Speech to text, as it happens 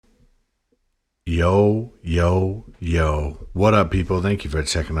Yo, yo, yo. What up, people? Thank you for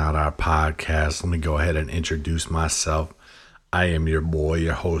checking out our podcast. Let me go ahead and introduce myself. I am your boy,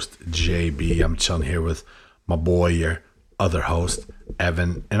 your host, JB. I'm chilling here with my boy, your other host,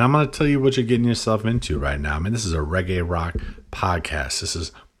 Evan. And I'm going to tell you what you're getting yourself into right now. I mean, this is a reggae rock podcast. This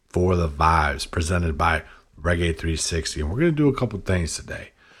is For the Vibes, presented by Reggae 360. And we're going to do a couple things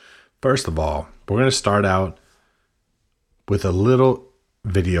today. First of all, we're going to start out with a little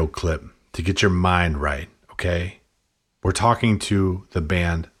video clip to get your mind right, okay? We're talking to the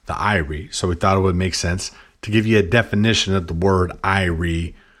band, the Irie, so we thought it would make sense to give you a definition of the word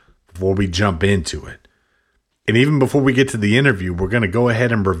Irie before we jump into it. And even before we get to the interview, we're going to go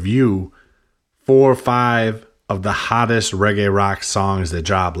ahead and review 4 or 5 of the hottest reggae rock songs that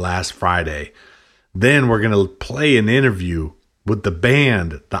dropped last Friday. Then we're going to play an interview with the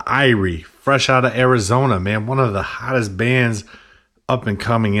band, the Irie, fresh out of Arizona, man, one of the hottest bands up and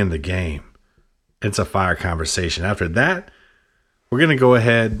coming in the game. It's a fire conversation. After that, we're going to go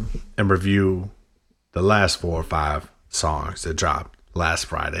ahead and review the last 4 or 5 songs that dropped last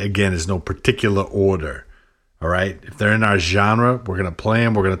Friday. Again, there's no particular order. All right. If they're in our genre, we're going to play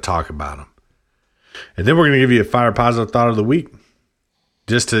them. We're going to talk about them. And then we're going to give you a fire positive thought of the week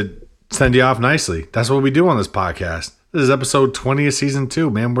just to send you off nicely. That's what we do on this podcast. This is episode 20 of season 2,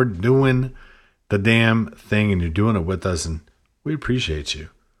 man. We're doing the damn thing and you're doing it with us. And we appreciate you.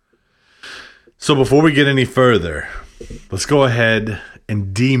 So before we get any further, let's go ahead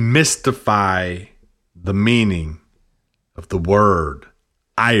and demystify the meaning of the word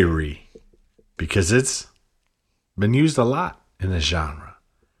Irie, because it's been used a lot in this genre.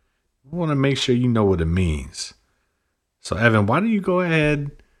 We want to make sure you know what it means. So Evan, why don't you go ahead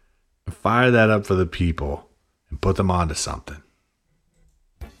and fire that up for the people and put them onto something?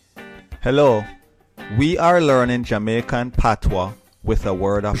 Hello. We are learning Jamaican patois with a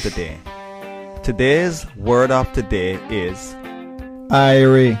word of the day. Today's word of the day is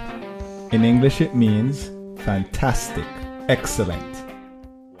Irie. In English it means fantastic, excellent.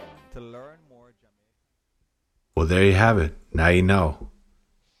 to learn more Well, there you have it. Now you know.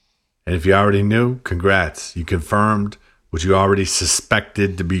 And if you already knew, congrats. You confirmed what you already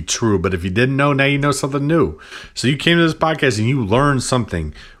suspected to be true. But if you didn't know, now you know something new. So you came to this podcast and you learned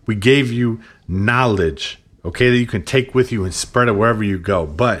something. We gave you knowledge, okay, that you can take with you and spread it wherever you go.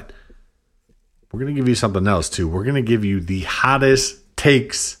 But we're going to give you something else too. We're going to give you the hottest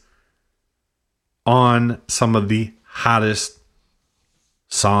takes on some of the hottest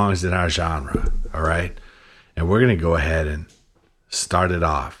songs in our genre, all right? And we're going to go ahead and start it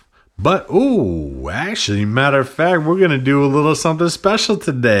off. But, actually, matter of fact, we're going to do a little something special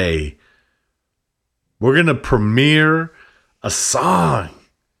today. We're going to premiere a song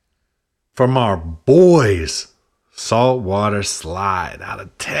from our boys, Saltwater Slide out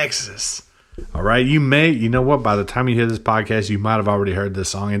of Texas. All right. You know what? By the time you hear this podcast, you might have already heard this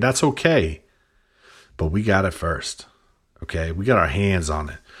song, and that's okay. But we got it first. Okay. We got our hands on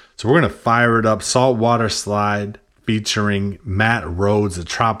it. So we're going to fire it up. Saltwater Slide featuring Matt Rhodes, the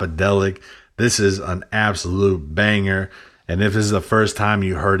Tropodelic. This is an absolute banger. And if this is the first time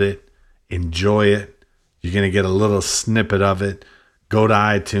you heard it, enjoy it. You're going to get a little snippet of it. Go to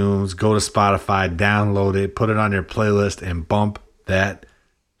iTunes, go to Spotify, download it, put it on your playlist, and bump that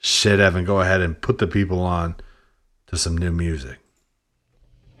shit, Evan. Go ahead and put the people on to some new music.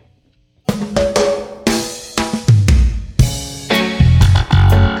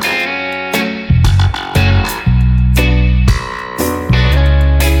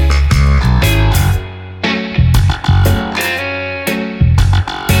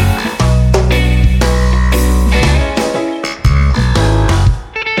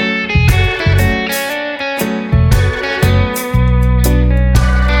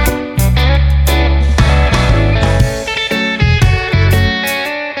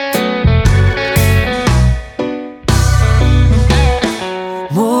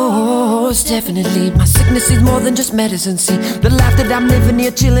 Definitely, my sickness is more than just medicine. See, the life that I'm living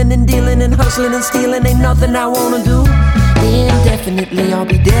here, chilling and dealing and hustling and stealing, ain't nothing I wanna do. Indefinitely, I'll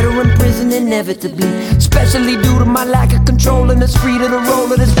be dead or in prison inevitably, especially due to my lack of control and the speed of the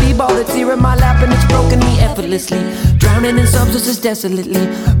roll of this b-ball that's here in my lap and it's broken me effortlessly, drowning in substances desolately,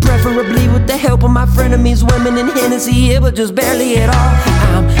 preferably with the help of my frenemies, women and Hennessy here, but just barely at all.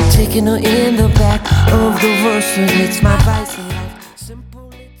 I'm taking her in the back of the verse and it's my vice in life.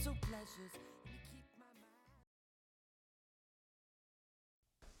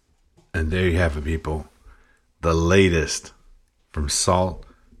 And there you have it, people. The latest from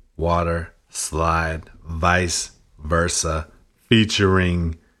Saltwater Slide, Vice Versa,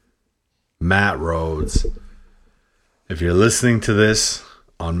 featuring Matt Rhodes. If you're listening to this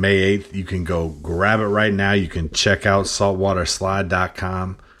on May 8th. You can go grab it right now. You can check out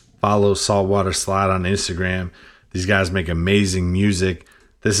saltwaterslide.com. Follow Saltwater Slide on Instagram. These guys make amazing music.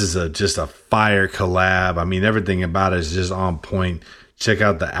 This is just a fire collab. I mean, everything about it is just on point. Check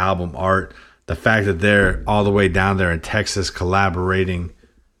out the album art. The fact that they're all the way down there in Texas collaborating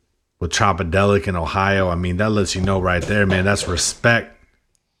with Tropidelic in Ohio. I mean, that lets you know right there, man, that's respect.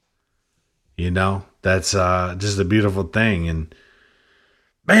 You know, that's just a beautiful thing. And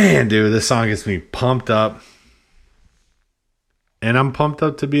man, dude, this song gets me pumped up. And I'm pumped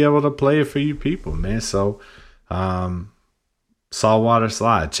up to be able to play it for you people, man. So, Saltwater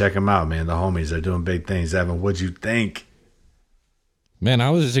Slide, check them out, man. The homies are doing big things. Evan, what'd you think? Man,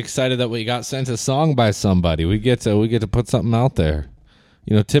 I was just excited that we got sent a song by somebody. We get to put something out there.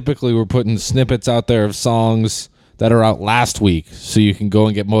 You know, typically we're putting snippets out there of songs that are out last week, so you can go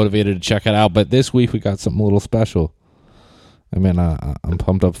and get motivated to check it out. But this week we got something a little special. I mean, I'm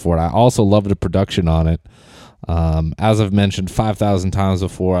pumped up for it. I also love the production on it. As I've mentioned 5,000 times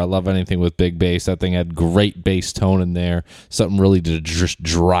before, I love anything with big bass. That thing had great bass tone in there. Something really to just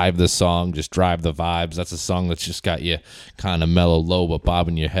drive the song, just drive the vibes. That's a song that's just got you kind of mellow, low, but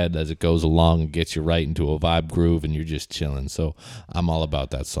bobbing your head as it goes along and gets you right into a vibe groove, and you're just chilling. So I'm all about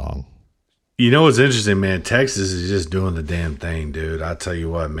that song. You know what's interesting, man? Texas is just doing the damn thing, dude. I tell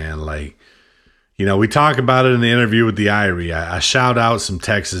you what, man, like, you know, we talk about it in the interview with the Irie. I shout out some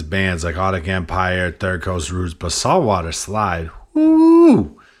Texas bands like Audic Empire, Third Coast Roots, but Saltwater Slide,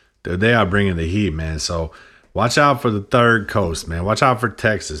 whoo, dude, they are bringing the heat, man. So watch out for the Third Coast, man. Watch out for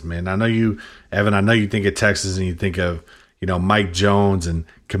Texas, man. I know you, Evan, I know you think of Texas and you think of, you know, Mike Jones and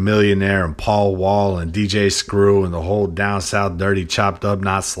Chamillionaire and Paul Wall and DJ Screw and the whole down south dirty, chopped up,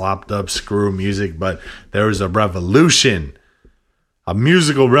 not slopped up screw music, but there was a revolution. A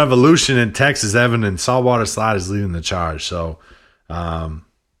musical revolution in Texas, Evan, and Saltwater Slide is leading the charge. So, yeah,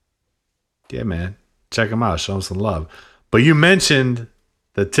 man, check them out. Show them some love. But you mentioned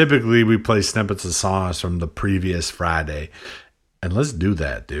that typically we play snippets of songs from the previous Friday. And let's do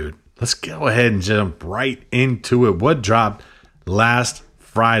that, dude. Let's go ahead and jump right into it. What dropped last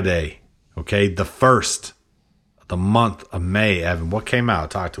Friday? Okay, the 1st of the month of May, Evan. What came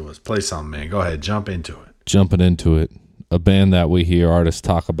out? Talk to us. Play something, man. Go ahead. Jump into it. Jumping into it. A band that we hear artists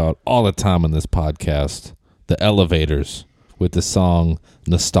talk about all the time in this podcast, The Elevators, with the song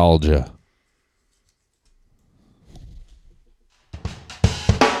Nostalgia.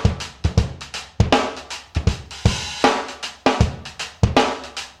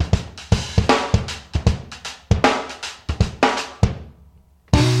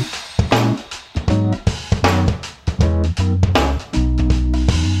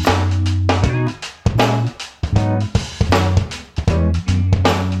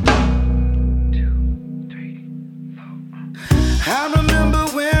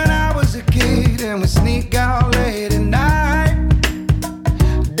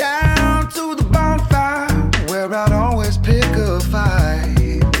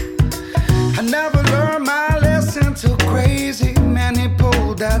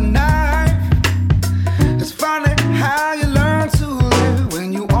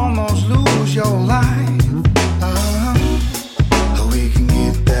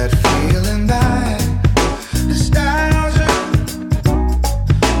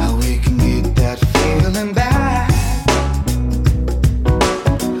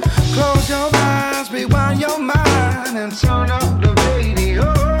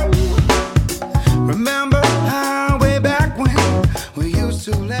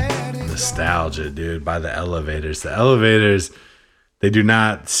 Nostalgia, dude, by the Elevators. The Elevators, they do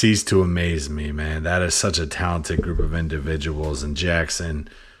not cease to amaze me, man. That is such a talented group of individuals, and Jackson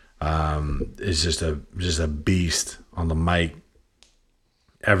is just a beast on the mic.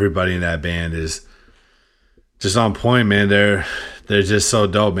 Everybody in that band is just on point, man. They're just so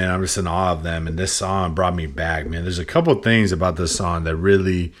dope, man. I'm just in awe of them, and this song brought me back, man. There's a couple things about this song that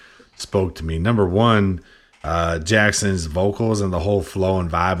really spoke to me. Number one, Jackson's vocals and the whole flow and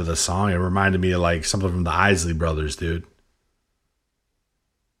vibe of the song. It reminded me of like something from the Isley Brothers, dude.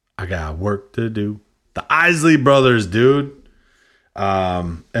 I got work to do. The Isley Brothers, dude.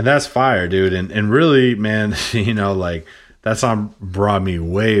 And that's fire, dude. And really, man, you know, like that song brought me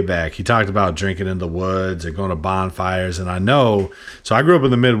way back. He talked about drinking in the woods and going to bonfires. And I know, so I grew up in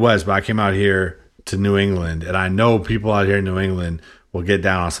the Midwest, but I came out here to New England. And I know people out here in New England will get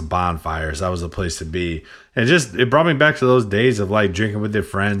down on some bonfires. That was the place to be. And it brought me back to those days of like drinking with your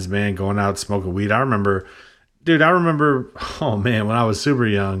friends, man, going out smoking weed. I remember, oh man, when I was super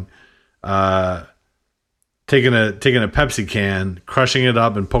young, taking a Pepsi can, crushing it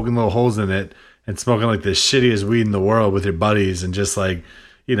up and poking little holes in it and smoking like the shittiest weed in the world with your buddies and just like,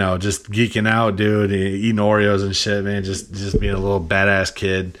 just geeking out, dude, eating Oreos and shit, man, just being a little badass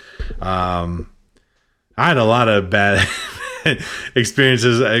kid. I had a lot of bad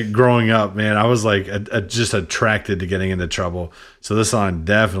experiences growing up, man. I was like just attracted to getting into trouble. So this song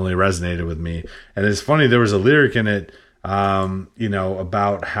definitely resonated with me. And it's funny, there was a lyric in it,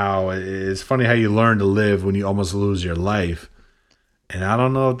 about how it's funny how you learn to live when you almost lose your life. And I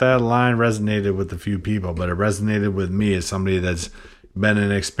don't know if that line resonated with a few people, but it resonated with me as somebody that's been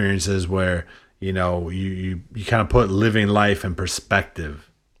in experiences where, you kind of put living life in perspective.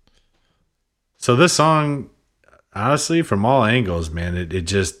 So this song, honestly, from all angles, man, it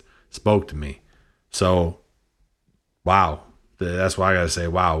just spoke to me. So, wow. That's why I got to say,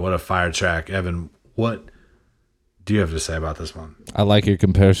 wow, what a fire track. Evan, what do you have to say about this one? I like your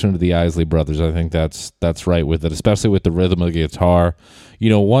comparison to the Isley Brothers. I think that's right with it, especially with the rhythm of the guitar.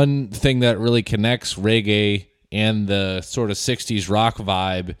 One thing that really connects reggae and the sort of 60s rock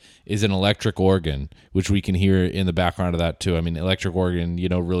vibe is an electric organ, which we can hear in the background of that too. I mean, electric organ,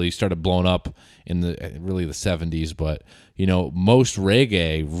 really started blowing up in the 70s, but most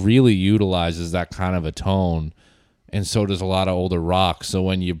reggae really utilizes that kind of a tone, and so does a lot of older rock. So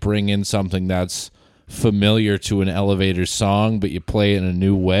when you bring in something that's familiar to an Elevator song, but you play it in a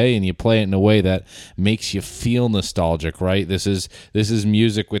new way, and you play it in a way that makes you feel nostalgic, right? This is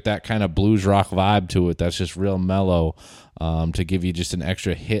music with that kind of blues rock vibe to it that's just real mellow, to give you just an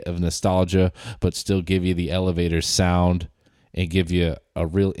extra hit of nostalgia, but still give you the Elevator sound and give you a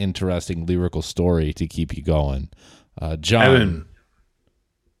real interesting lyrical story to keep you going. John, Evan,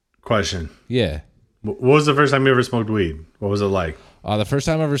 question. Yeah. What was the first time you ever smoked weed? What was it like? The first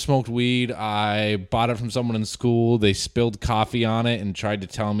time I ever smoked weed, I bought it from someone in school. They spilled coffee on it and tried to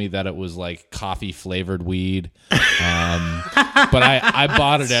tell me that it was like coffee-flavored weed. But I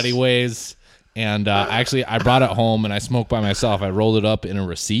bought it anyways. And actually, I brought it home and I smoked by myself. I rolled it up in a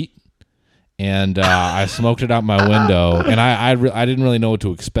receipt. And I smoked it out my window. And I didn't really know what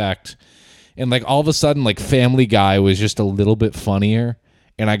to expect. And like all of a sudden, like Family Guy was just a little bit funnier.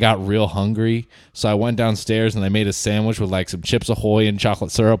 And I got real hungry, so I went downstairs and I made a sandwich with like some Chips Ahoy and chocolate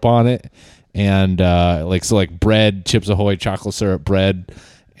syrup on it, and like bread, Chips Ahoy, chocolate syrup bread,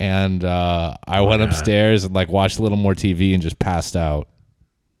 and I went upstairs and like watched a little more TV and just passed out.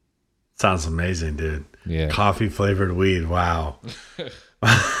 Sounds amazing, dude. Yeah, coffee flavored weed. Wow.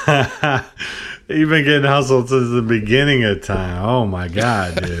 You've been getting hustled since the beginning of time. Oh my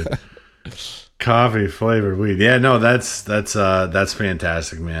god, dude. Coffee flavored weed. Yeah, no, that's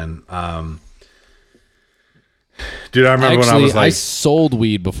fantastic, man. Dude, I remember when I was like, I sold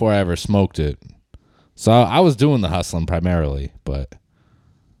weed before I ever smoked it. So I was doing the hustling primarily, but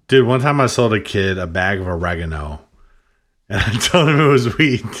dude, one time I sold a kid a bag of oregano. And I told him it was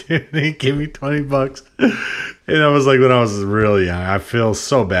weed, dude. And he gave me $20. And I was like, when I was really young, I feel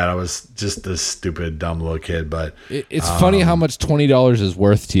so bad. I was just this stupid, dumb little kid. But it's funny how much $20 is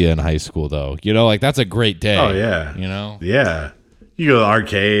worth to you in high school, though. Like that's a great day. Oh yeah, yeah. You go to the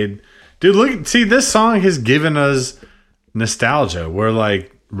arcade, dude. Look, see, this song has given us nostalgia. We're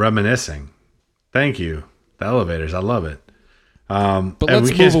like reminiscing. Thank you, the Elevators. I love it. But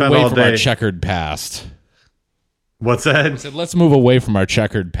let's move away from our checkered past. What's that? I said, let's move away from our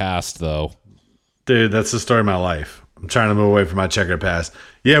checkered past, though. Dude, that's the story of my life. I'm trying to move away from my checkered past.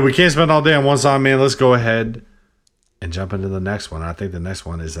 Yeah, we can't spend all day on one song, man. Let's go ahead and jump into the next one. I think the next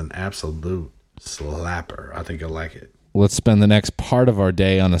one is an absolute slapper. I think you'll like it. Let's spend the next part of our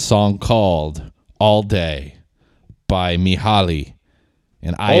day on a song called All Day by Mihaly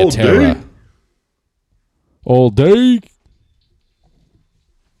and Ayatera. All day.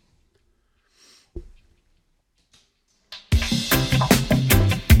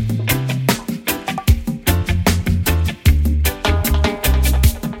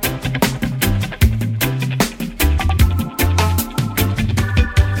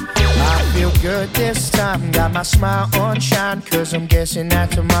 Good this time, got my smile on shine, cause I'm guessing that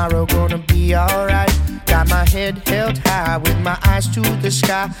tomorrow gonna be alright. Got my head held high with my eyes to the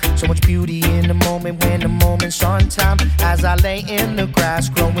sky. So much beauty in the moment when the moment's on time. As I lay in the grass,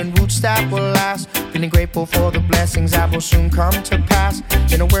 growing roots that will last. Feeling grateful for the blessings that will soon come to pass.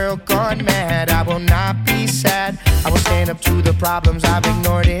 In a world gone mad, I will not be sad. I will stand up to the problems I've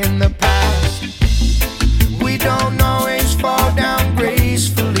ignored in the past. We don't always fall down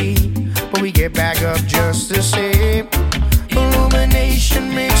gracefully, but we get back up just the same.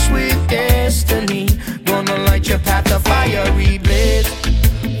 Illumination mixed with destiny, gonna light your path a fiery blaze.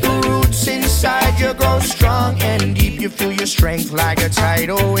 The roots inside you grow strong and deep. You feel your strength like a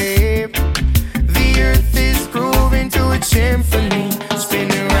tidal wave. The earth is grooving to its symphony,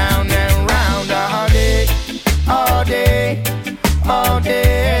 spinning round and round all day, all day, all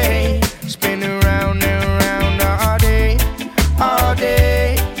day.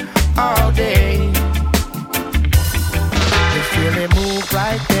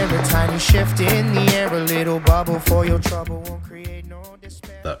 little bubble for your trouble won't create no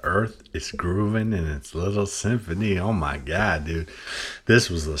despair. The earth is grooving in its little symphony. Oh my God, dude. This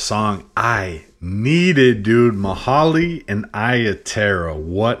was the song I needed, dude. Mahali and Ayatera.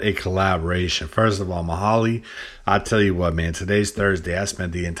 What a collaboration. First of all, Mahali, I tell you what, man, today's Thursday. I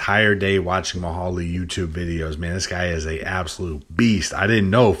spent the entire day watching Mahali YouTube videos. Man, this guy is a absolute beast. I didn't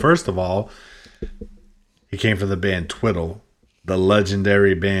know. First of all, he came from the band Twiddle, the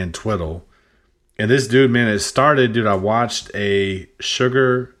legendary band Twiddle. And this dude, man, it started, dude, I watched a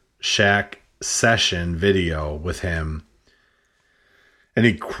Sugar Shack session video with him. And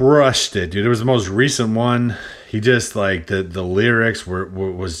he crushed it, dude. It was the most recent one. He just, like, the lyrics it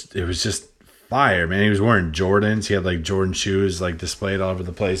was just fire, man. He was wearing Jordans. He had, like, Jordan shoes, like, displayed all over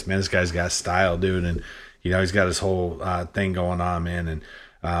the place. Man, this guy's got style, dude. And, you know, he's got his whole thing going on, man. And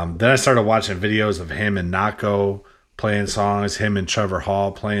then I started watching videos of him and Nako playing songs, him and Trevor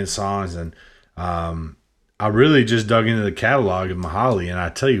Hall playing songs, and I really just dug into the catalog of Mahali, and I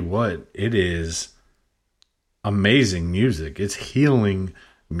tell you what, it is amazing music. It's healing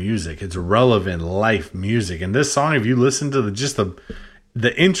music. It's relevant life music. And this song, if you listen to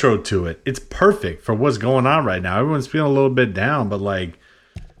the intro to it, it's perfect for what's going on right now. Everyone's feeling a little bit down, but like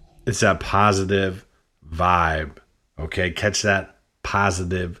it's that positive vibe. Okay, catch that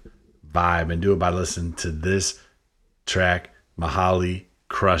positive vibe and do it by listening to this track. Mahali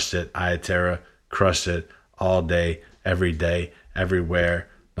crushed it. Ayatera crushed it all day, every day, everywhere,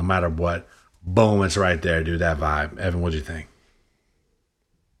 no matter what. Boom, it's right there, dude. That vibe. Evan, what'd you think?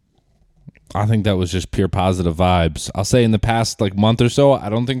 I think that was just pure positive vibes. I'll say in the past like month or so, I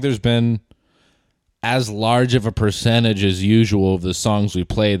don't think there's been as large of a percentage as usual of the songs we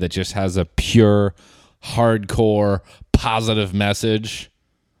play that just has a pure, hardcore, positive message.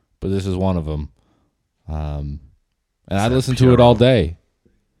 But this is one of them. And I listen to it all day.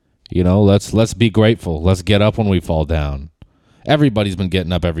 You know, let's be grateful. Let's get up when we fall down. Everybody's been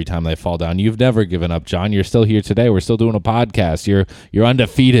getting up every time they fall down. You've never given up, John. You're still here today. We're still doing a podcast. You're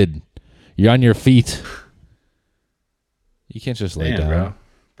undefeated. You're on your feet. You can't just lay down. Bro.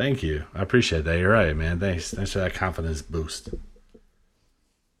 Thank you. I appreciate that. You're right, man. Thanks for that confidence boost.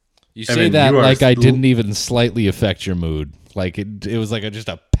 You say that like I didn't even slightly affect your mood. Like it was like just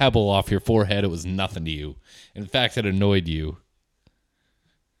a pebble off your forehead. It was nothing to you. In fact, it annoyed you.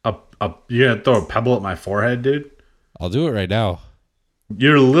 You're going to throw a pebble at my forehead, dude? I'll do it right now.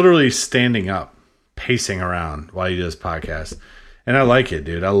 You're literally standing up, pacing around while you do this podcast. And I like it,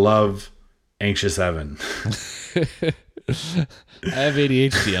 dude. I love Anxious Evan. I have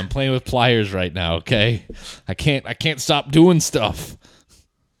ADHD. I'm playing with pliers right now, okay? I can't stop doing stuff.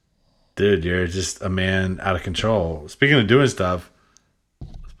 Dude, you're just a man out of control. Speaking of doing stuff,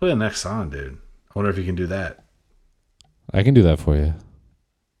 let's play the next song, dude. I wonder if you can do that. I can do that for you.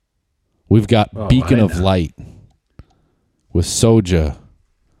 We've got Beacon of Light with Soja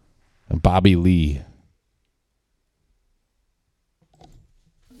and Bobby Lee.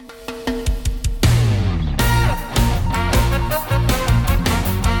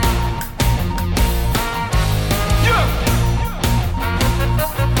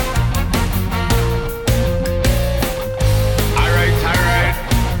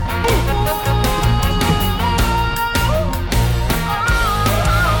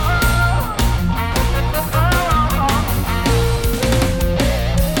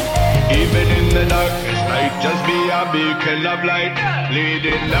 Beacon of light,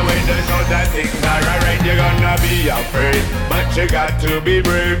 leading the way to show that things are alright. You're gonna be afraid, but you got to be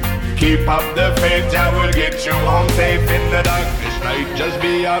brave. Keep up the faith, Jah will get you home safe in the darkest night. Just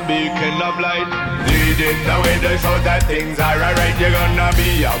be a beacon of light, leading the way to show that things are alright. You're gonna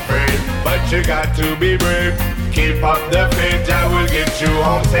be afraid, but you got to be brave. Keep up the faith, Jah will get you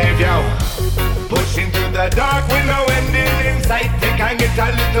home safe, yo. Push into the dark with no ending in sight. It can get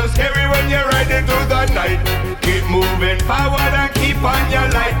a little scary when you're riding through the night. Keep moving forward and keep on your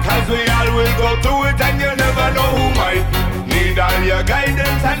light, cause we all will go through it and you never know who might need all your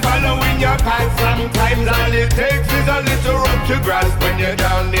guidance and following your path. Sometimes all it takes is a little rope to grasp when you're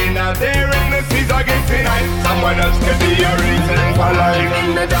drowning out there and the seas are getting high. Someone else could be your reason for life.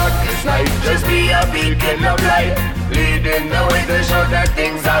 In the darkest night, just be a beacon of light, leading the way to show that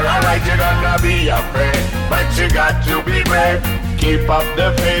things are alright. You're gonna be afraid, but you got to be brave. Keep up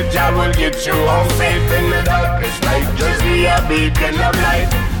the faith, Jah will get you home safe in the darkest night. Just be a beacon of light,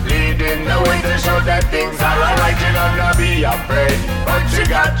 leading the way to show that things are alright. You're gonna be afraid, but you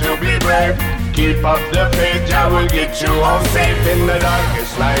got to be brave. Keep up the faith, Jah will get you home safe in the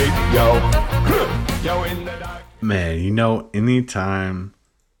darkest night. Yo, in the dark. Man, you know, anytime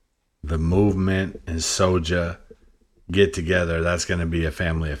the movement and Soja get together, that's going to be a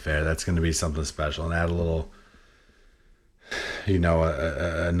family affair. That's going to be something special. And add a little,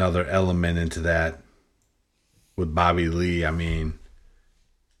 another element into that with Bobby Lee. I mean,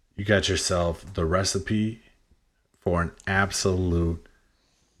 you got yourself the recipe for an absolute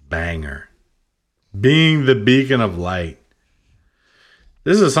banger. Being the beacon of light.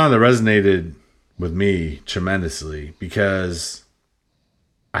 This is a song that resonated with me tremendously because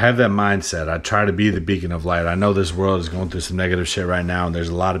I have that mindset. I try to be the beacon of light. I know this world is going through some negative shit right now, and there's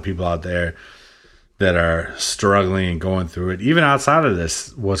a lot of people out there that are struggling and going through it. Even outside of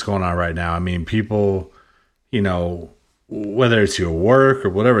this, what's going on right now. I mean, people, whether it's your work or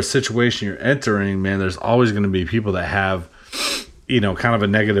whatever situation you're entering, man, there's always going to be people that have, kind of a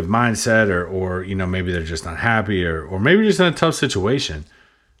negative mindset or maybe they're just not happy or maybe just in a tough situation.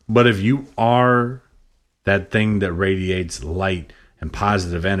 But if you are that thing that radiates light and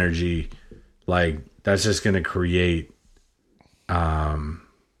positive energy, like that's just going to create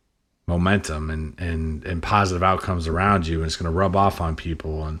momentum and positive outcomes around you. And it's going to rub off on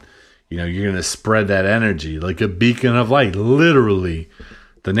people. And, you're going to spread that energy like a beacon of light, literally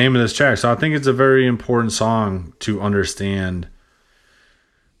the name of this track. So I think it's a very important song to understand,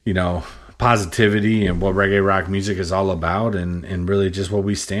 positivity and what reggae rock music is all about and really just what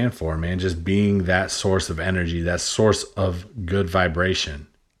we stand for, man. Just being that source of energy, that source of good vibration.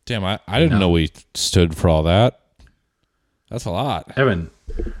 Damn, I didn't know we stood for all that. That's a lot. Evan,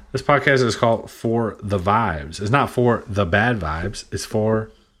 this podcast is called For the Vibes. It's not for the bad vibes. It's for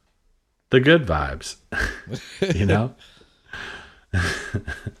the good vibes.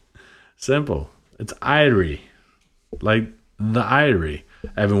 Simple. It's Irie. Like the Irie.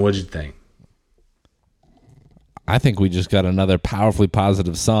 Evan, what'd you think? I think we just got another powerfully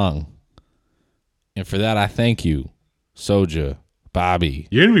positive song. And for that, I thank you, Soja, Bobby.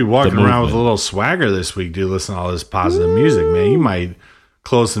 You're going to be walking around with a little swagger this week, dude. Listen to all this positive music, man. You might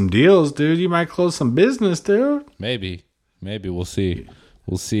close some deals, dude. You might close some business, dude. Maybe. We'll see.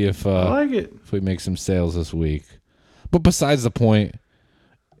 We'll see if I like it. If we make some sales this week. But besides the point,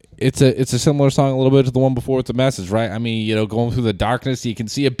 it's a similar song a little bit to the one before with the message, right? I mean, going through the darkness, you can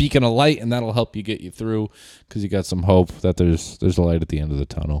see a beacon of light, and that'll help you get you through because you got some hope that there's a light at the end of the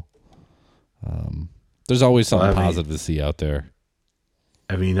tunnel. There's always something positive to see out there.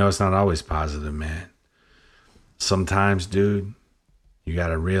 I mean, it's not always positive, man. Sometimes, dude, you got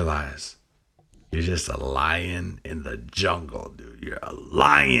to realize you're just a lion in the jungle, dude. You're a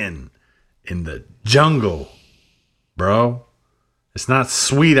lion in the jungle, bro. It's not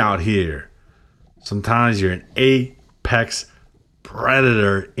sweet out here. Sometimes you're an apex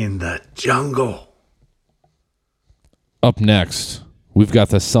predator in the jungle. Up next, we've got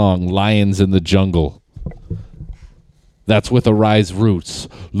the song Lions in the Jungle. That's with Arise Roots,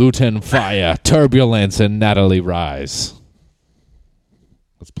 Lutan Fire, Turbulence, and Natalie Rise.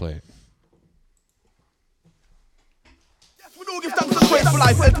 Let's play it.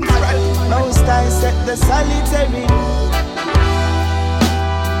 Most I set the solitary.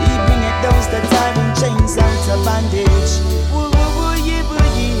 Bring it those that tie in chains out of bondage. Woo, woo, woo, yeah, woo,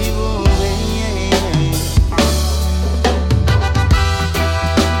 yeah, woo,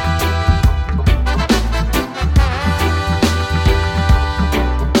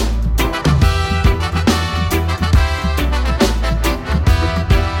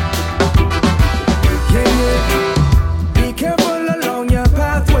 Be careful along your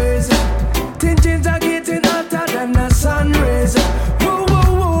pathways. Tensions are getting hotter than the sun rays.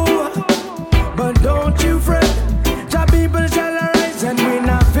 Don't you fret, the people shall arise and we're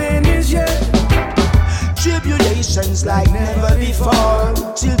not finished yet. Tribulations like never before.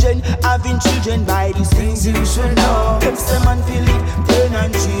 Children having children, by these things you should know. Pepsi them and feel it, turn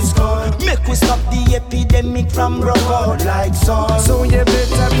and cheese score. Make we stop the epidemic from broke out like so. So you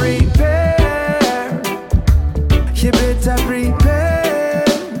better prepare. You better prepare.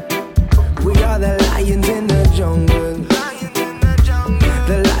 We are the lions in the jungle.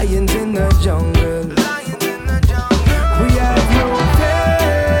 The lions in the jungle.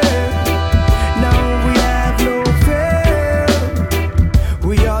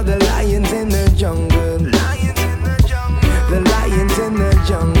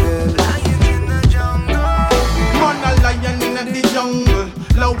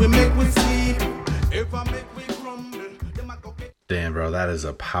 Damn, bro, that is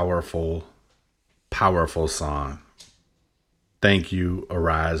a powerful, powerful song. Thank you,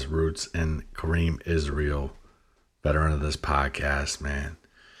 Arise Roots and Kareem Israel, veteran of this podcast, man,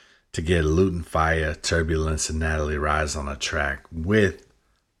 to get Lutan Fire, Turbulence, and Natalie Rise on a track with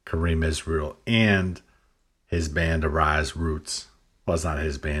Kareem Israel and his band Arise Roots. Well, it's not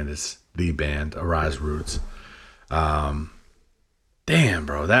his band, it's the band Arise Roots. Damn,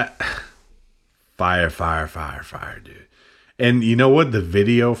 bro, that fire, dude. And you know what? The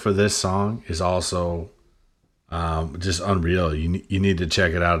video for this song is also just unreal. You need to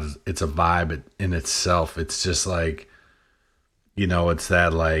check it out. It's a vibe in itself. It's just like, it's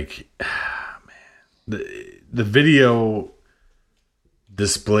that like, man, the video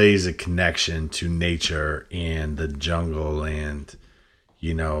displays a connection to nature and the jungle and,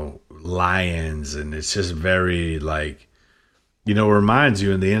 lions. And it's just very like, reminds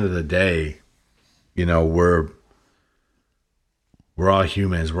you in the end of the day, we're all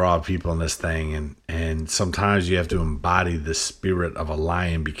humans, we're all people in this thing, and sometimes you have to embody the spirit of a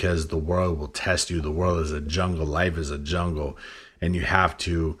lion because the world will test you. The world is a jungle, life is a jungle, and you have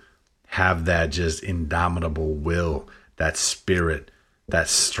to have that just indomitable will, that spirit, that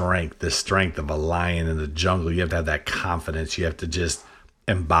strength, the strength of a lion in the jungle. You have to have that confidence. You have to just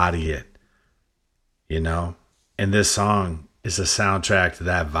embody it, and this song is a soundtrack to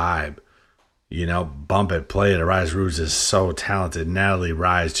that vibe. Bump it, play it. Arise Roots is so talented. Natalie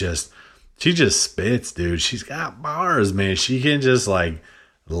Rise she just spits, dude. She's got bars, man. She can just like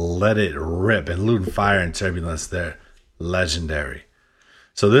let it rip. And Luton Fire and Turbulence, they're legendary.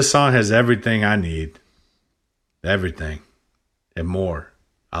 So this song has everything I need. Everything. And more.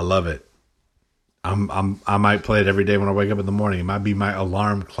 I love it. I might play it every day when I wake up in the morning. It might be my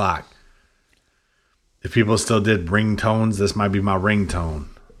alarm clock. If people still did ringtones, this might be my ringtone.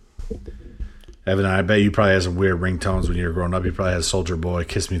 Evan, I bet you probably had some weird ringtones when you were growing up. You probably had Soulja Boy,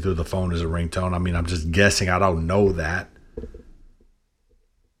 Kiss Me Through the Phone as a ringtone. I mean, I'm just guessing. I don't know that.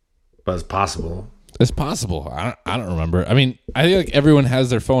 But it's possible. It's possible. I don't remember. I mean, I feel like everyone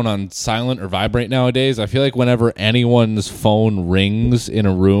has their phone on silent or vibrate nowadays. I feel like whenever anyone's phone rings in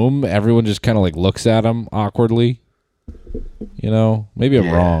a room, everyone just kind of like looks at them awkwardly. Maybe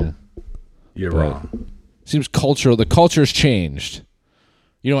I'm wrong. You're wrong. Seems cultural. The culture's changed.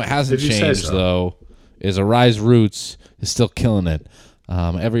 What hasn't changed, though, is Arise Roots is still killing it.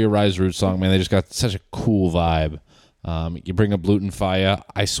 Every Arise Roots song, man, they just got such a cool vibe. You bring up Luton Fire.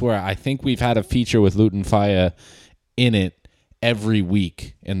 I swear, I think we've had a feature with Luton Fire in it every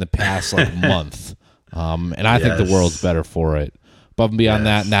week in the past month. And I think the world's better for it. Above and beyond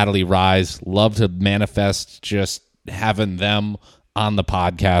that, Natalie Rise. Love to manifest just having them on the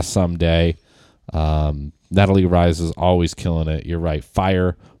podcast someday. Natalie Rise is always killing it. You're right.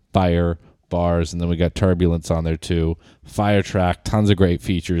 Fire, bars, and then we got Turbulence on there too. Fire track, tons of great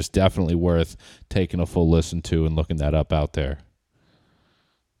features. Definitely worth taking a full listen to and looking that up out there.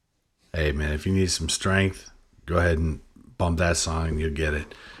 Hey, man, if you need some strength, go ahead and bump that song and you'll get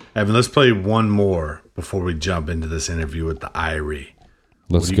it. Evan, let's play one more before we jump into this interview with the Irie.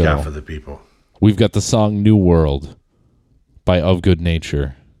 Let's what do go. you got for the people? We've got the song New World by Of Good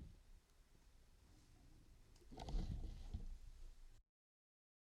Nature.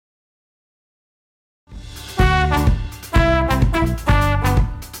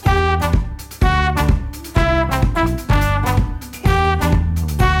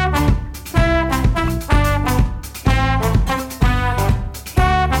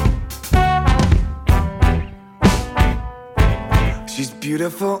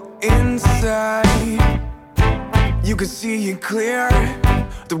 Beautiful inside, you can see it clear.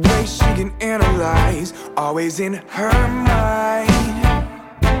 The way she can analyze, always in her mind.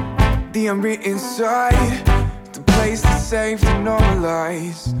 The unwritten side, the place that's safe to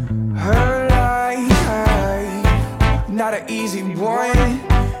normalize her life. Not an easy one,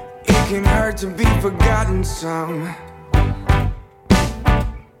 it can hurt to be forgotten some.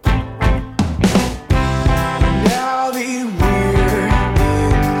 Now the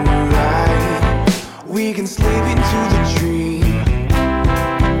we can slip into the dream.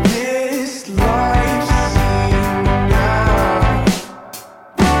 This life's seen now.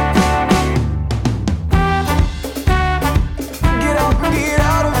 Get up and get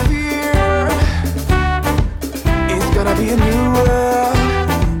out of here. It's gonna be a new world.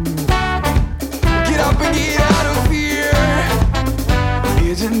 Get up and get out of here.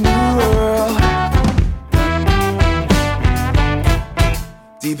 It's a new world.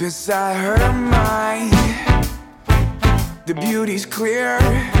 Deep inside her mind, the beauty's clear.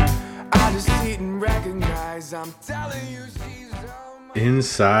 I just see it and recognize. I'm telling you, she's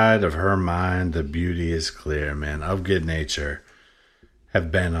inside of her mind, the beauty is clear, man. Of Good Nature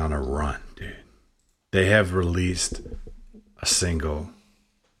have been on a run, dude. They have released a single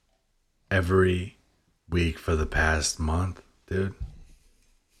every week for the past month, dude.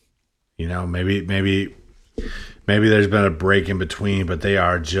 Maybe there's been a break in between, but they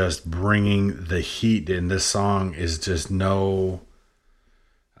are just bringing the heat, and this song is just no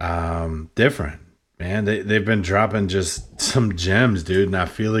different. Man, they've been dropping just some gems, dude, and I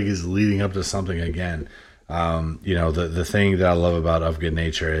feel like he's leading up to something again. The thing that I love about Of Good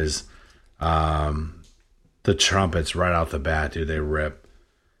Nature is the trumpets right out the bat, dude. They rip,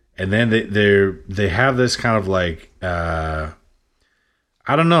 and then they have this kind of like I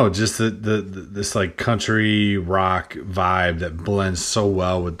don't know, just this like country rock vibe that blends so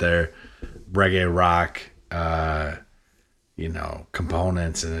well with their reggae rock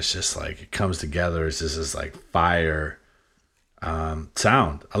components, and it's just like it comes together. It's just this like fire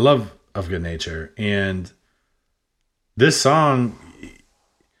sound. I love Of Good Nature, and this song,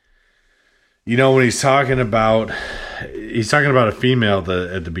 when he's talking about a female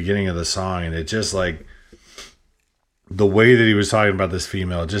at the beginning of the song, and it just like the way that he was talking about this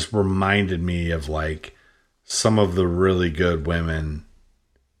female just reminded me of like some of the really good women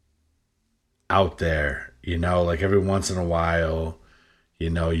out there. Like every once in a while,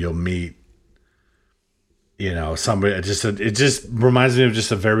 you'll meet, somebody. It just reminds me of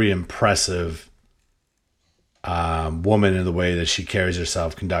just a very impressive woman in the way that she carries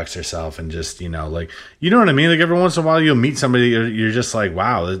herself, conducts herself, and just, like, you know what I mean? Like every once in a while you'll meet somebody, you're just like,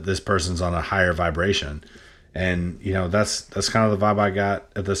 wow, this person's on a higher vibration. And, that's kind of the vibe I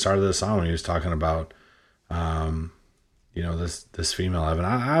got at the start of the song when he was talking about, this female, Evan.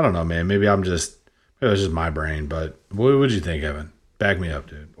 I don't know, man. Maybe it was just my brain, but what would you think, Evan? Back me up,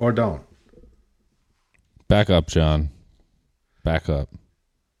 dude. Or don't. Back up, John. Back up.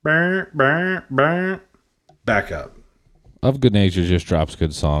 Back up. Of Good Nature just drops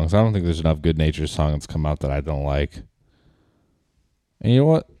good songs. I don't think there's enough Good Nature songs that's come out that I don't like. And you know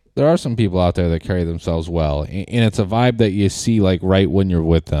what? There are some people out there that carry themselves well, and it's a vibe that you see like right when you're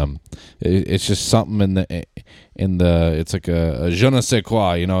with them. It's just something in the it's like a je ne sais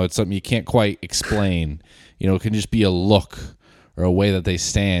quoi, it's something you can't quite explain. It can just be a look or a way that they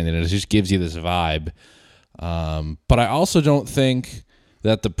stand, and it just gives you this vibe. But I also don't think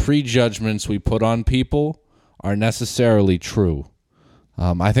that the prejudgments we put on people are necessarily true.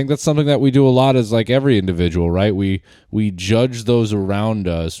 I think that's something that we do a lot as like every individual, right? We judge those around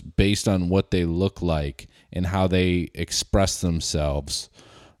us based on what they look like and how they express themselves.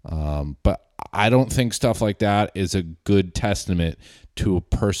 But I don't think stuff like that is a good testament to a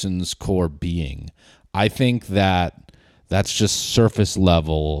person's core being. I think that that's just surface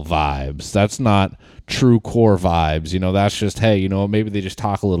level vibes. That's not true core vibes. That's just, hey, maybe they just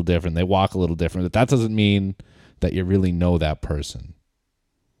talk a little different. They walk a little different. But that doesn't mean that you really know that person.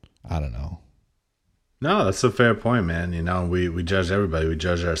 I don't know. No, that's a fair point, man. We judge everybody. We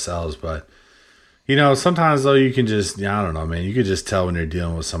judge ourselves. But, sometimes, though, you can just, I don't know, man. You could just tell when you're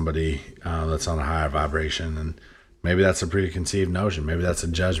dealing with somebody that's on a higher vibration. And maybe that's a preconceived notion. Maybe that's a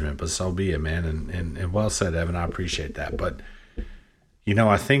judgment. But so be it, man. And well said, Evan. I appreciate that. But,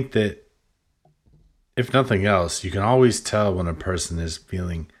 I think that if nothing else, you can always tell when a person is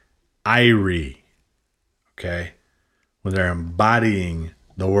feeling irie, okay? When they're embodying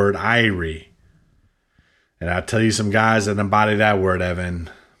the word irie. And I'll tell you some guys that embody that word, Evan.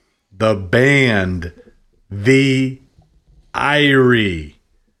 The band, The Irie.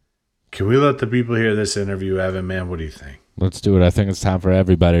 Can we let the people hear this interview, Evan? Man, what do you think? Let's do it. I think it's time for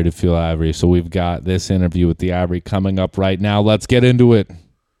everybody to feel Irie. So we've got this interview with The Irie coming up right now. Let's get into it.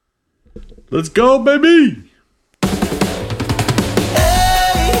 Let's go, baby.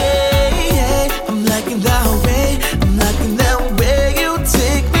 I'm liking that way. I'm liking that way you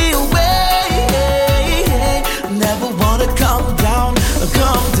take me away. Never wanna come down,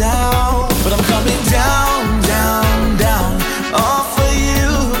 but I'm coming down, down, down. All for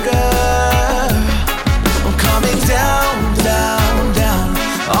you, girl. I'm coming down, down, down.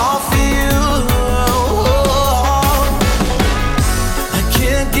 All for you. I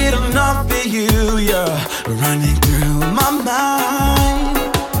can't get enough of you. You're running through my mind.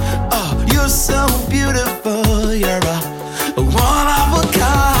 Oh, you're so beautiful. You're a one of a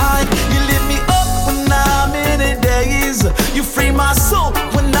kind. You lift me up when I'm in a daze. You free my soul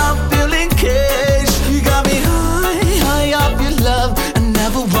when I'm feeling caged. You got me high, high up your love. I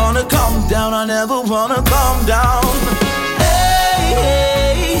never wanna come down. I never wanna come down. Hey,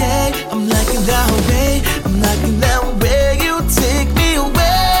 hey, hey, I'm liking that way. I'm liking that way you take me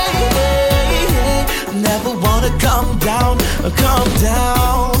away. Hey, hey, I never wanna come down,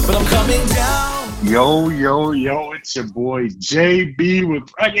 but I'm coming down. Yo, yo, yo, it's your boy JB with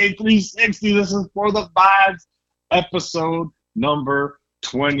Reggae 360. This is For the Vibes, episode number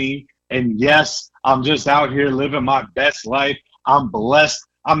 20. And yes, I'm just out here living my best life. I'm blessed.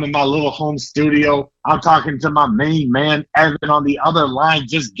 I'm in my little home studio. I'm talking to my main man, Evan, on the other line,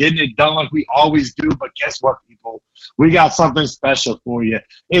 just getting it done like we always do. But guess what, people? We got something special for you.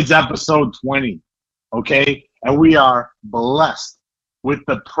 It's episode 20. okay? And we are blessed with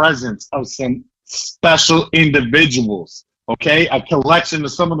the presence of some special individuals, okay? A collection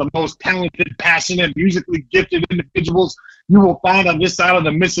of some of the most talented, passionate, musically gifted individuals you will find on this side of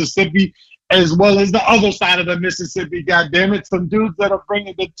the Mississippi, as well as the other side of the Mississippi, goddammit. Some dudes that are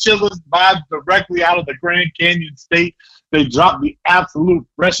bringing the chillest vibe directly out of the Grand Canyon State. They dropped the absolute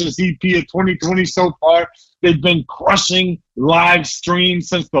freshest EP of 2020 so far. They've been crushing live streams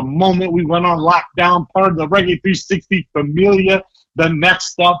since the moment we went on lockdown, part of the Reggae 360 Familia. The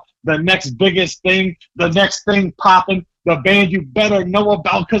next stuff, the next biggest thing, the next thing popping, the band you better know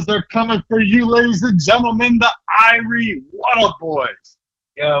about because they're coming for you, ladies and gentlemen, the Irie What Up Boys.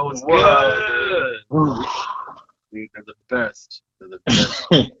 Yo, what's good? Dude, they're the best. They're the best.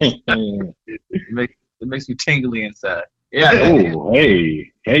 it makes me tingly inside. Yeah. Oh,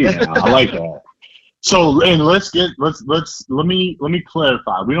 hey, now, I like that. So, and let me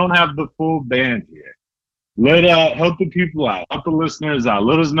clarify. We don't have the full band here. Help the people out, help the listeners out.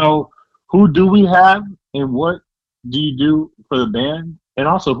 Let us know who do we have and what do you do for the band, and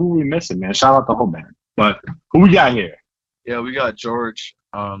also who we missing, man. Shout out the whole band. But who we got here? Yeah, we got George,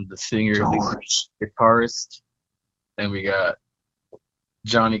 the singer, the guitarist, and we got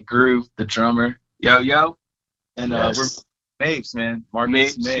Johnny Groove, the drummer. Yo. And we're Mapes, man.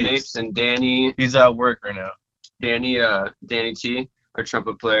 Mapes and Danny. He's at work right now. Danny T, our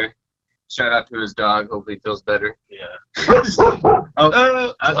trumpet player. Shout out to his dog. Hopefully he feels better. Yeah.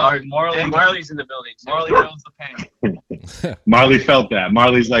 Sorry, Marley's in the building too. Marley knows the pain. Marley felt that.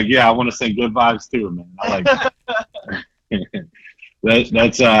 Marley's like, yeah, I want to send good vibes too, man. I like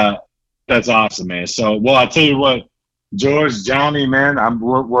that. That's awesome, man. So, well, I tell you what, George, Johnny, man,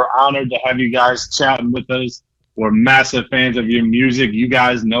 we're honored to have you guys chatting with us. We're massive fans of your music. You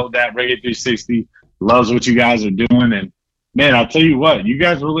guys know that Reggae 360 loves what you guys are doing, and man, I'll tell you what, you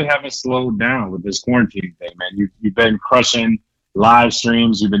guys really haven't slowed down with this quarantine thing, man. You've been crushing live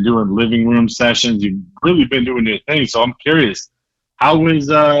streams. You've been doing living room sessions. You've really been doing your thing. So I'm curious, how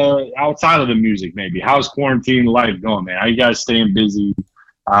is outside of the music maybe? How's quarantine life going, man? How you guys staying busy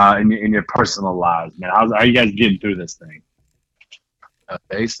in your personal lives, man? How are you guys getting through this thing?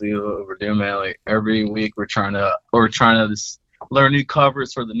 Basically, what we're doing, man, like every week we're trying to just learn new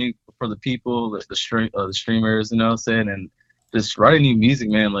covers for the people, the streamers, you know what I'm saying, and just writing new music,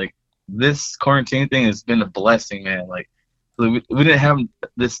 man. Like this quarantine thing has been a blessing, man. Like we didn't have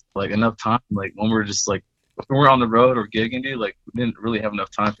this like enough time, like when we're just like if we're on the road or gigging, dude, like we didn't really have enough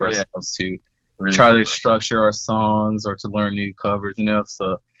time for ourselves to try to structure our songs or to learn new covers, you know.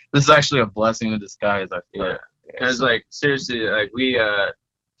 So this is actually a blessing in disguise, I feel like. Because like seriously, like we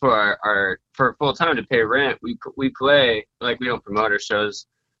for full time to pay rent, we play, like we don't promote our shows.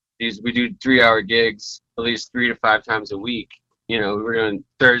 We do 3-hour gigs at least 3 to 5 times a week. You know, we're doing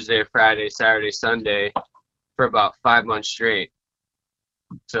Thursday, Friday, Saturday, Sunday for about 5 months straight.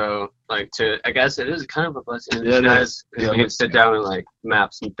 So like I guess it is kind of a blessing. Yeah, guys, we can sit down and like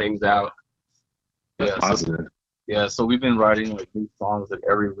map some things out. Yeah, positive. Yeah, so we've been writing like new songs like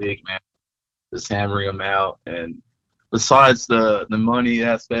every week, man. Just hammering them out, and besides the money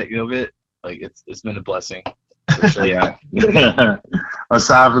aspect of it, like it's been a blessing. For sure. Yeah.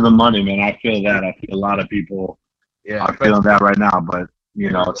 Aside from the money, man, I feel that. I feel a lot of people are feeling that right now. But you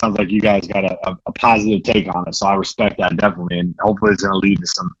know, it sounds like you guys got a positive take on it, so I respect that definitely, and hopefully it's going to lead to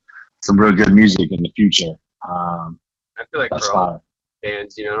some real good music in the future. I feel like for all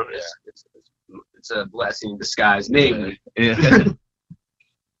bands, you know, it's a blessing in disguise, maybe. Yeah.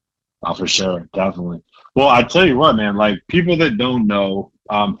 Oh, for sure, definitely. Well, I tell you what, man, like people that don't know,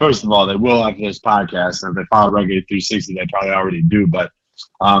 first of all, they will after this podcast, and if they follow Reggae 360, they probably already do. But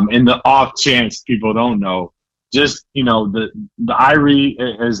in the off chance people don't know, just you know, the Irie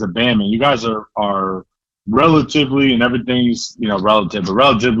as a band, man, you guys are relatively, and everything's relative, but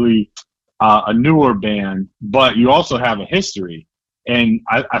relatively a newer band, but you also have a history, and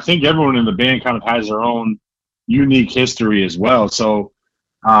I think everyone in the band kind of has their own unique history as well. So.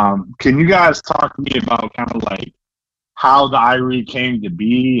 Can you guys talk to me about kind of like how the Irie came to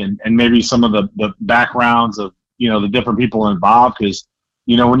be and maybe some of the backgrounds of, the different people involved? Because,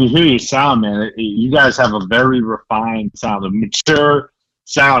 when you hear your sound, man, you guys have a very refined sound, a mature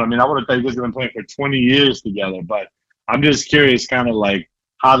sound. I mean, I would have thought you guys have been playing for 20 years together, but I'm just curious kind of like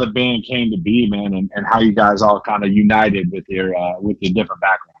how the band came to be, man, and how you guys all kind of united with your different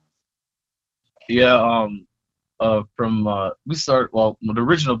backgrounds. Yeah, the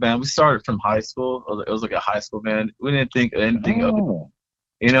original band, we started from high school. It was like a high school band. We didn't think anything of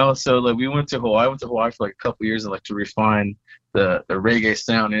it, so like we went to Hawaii. I went to Hawaii for like a couple years and like to refine the reggae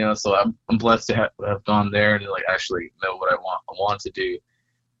sound, so I'm blessed to have gone there and like actually know what I want to do.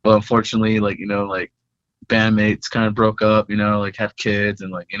 But unfortunately, like bandmates kind of broke up, you know, like had kids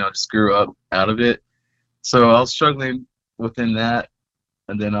and like, you know, just grew up out of it. So I was struggling within that.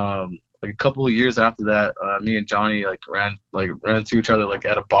 And then like a couple of years after that, me and Johnny like ran into each other like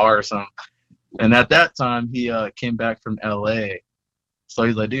at a bar or something. And at that time he came back from LA. So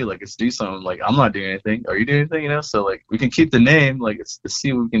he's like, dude, like let's do something. Like I'm not doing anything. Are you doing anything? You know, so like we can keep the name, like let's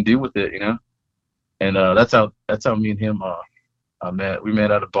see what we can do with it, you know. And that's how me and him met. We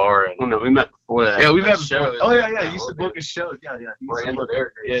met at a bar. And no, we met before that. Yeah, we met before. Show. Oh yeah, he used to book a show. Yeah. We're in the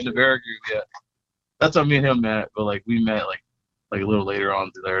Bear Group. Yeah, in the Bear Group. Yeah, that's how me and him met. But like we met like a little later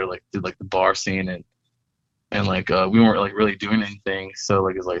on there, like did like the bar scene and like we weren't like really doing anything. So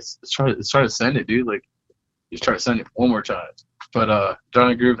like it's like let's try to send it, dude. Like just try to send it one more time. But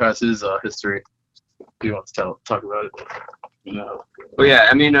Johnny Groove has his history. Do you want to talk about it? No. Well, yeah,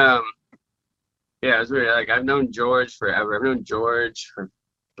 I mean, yeah, it's weird. Like I've known George forever. I've known George for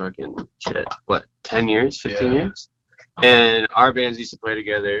fucking 10 years, 15 years. And our bands used to play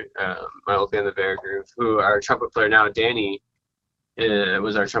together. My old band, the Bear Groove, who our trumpet player now, Danny,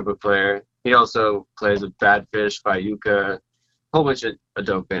 was our trumpet player. He also plays with Bad Fish, Bayuka, a whole bunch of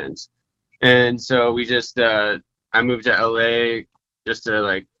dope bands. And so we just, I moved to LA just to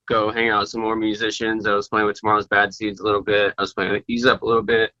like go hang out with some more musicians. I was playing with Tomorrow's Bad Seeds a little bit. I was playing with Ease Up a little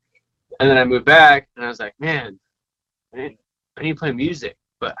bit. And then I moved back and I was like, man, I need to play music,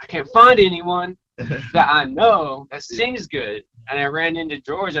 but I can't find anyone that I know that sings good. And I ran into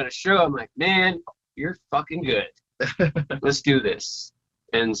George at a show. I'm like, man, you're fucking good. Let's do this.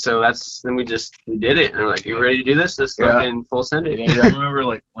 And so then we did it. And we're like, you ready to do this? Let's fucking full send it. Yeah, I remember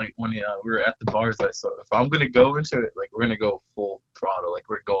like when we were at the bars, I said, if I'm going to go into it, like we're going to go full throttle. Like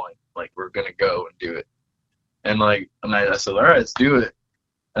we're going to go and do it. And like, I said, all right, let's do it.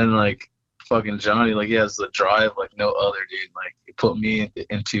 And like fucking Johnny, like he has the drive like no other, dude. Like he put me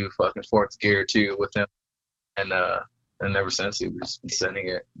into fucking fourth gear too with him. And ever since we've just been sending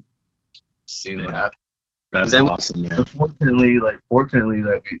it. Seeing it happen. That's awesome, man. Fortunately,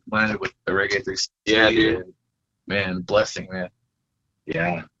 that we landed with the Reggae 360. Yeah, dude. And, man, blessing, man.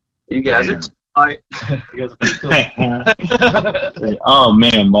 Yeah. You guys are tight. You guys are pretty cool. Oh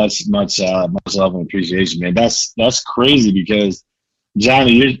man, much love and appreciation, man. That's crazy because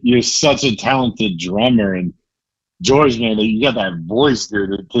Johnny, you're such a talented drummer, and George, man, you got that voice,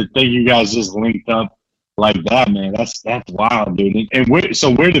 dude. To think you guys just linked up like that, man, that's wild, dude. And where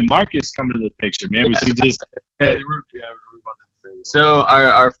did Marcus come into the picture, man? Was he just? So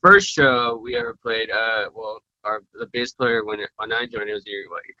our first show we ever played, the bass player when I joined, it was your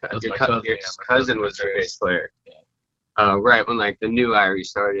cousin was your bass player. Yeah. Right when like the new Irie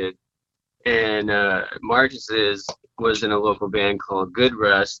started, and Marcus's was in a local band called Good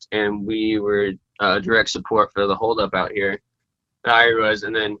Rust, and we were direct support for the Hold Up out here. Irie was,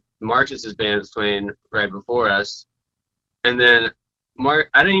 and then Marcus's band was playing right before us, and then I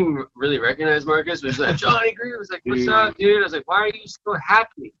didn't even really recognize Marcus. But he was like, Johnny Green was like, what's up, dude? I was like, why are you so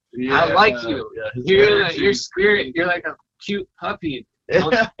happy? I like you. Your spirit. You're like a cute puppy. Oh,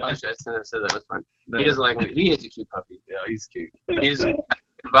 gosh, I said that was fun. He doesn't like me. He is a cute puppy. Yeah, he's cute. He's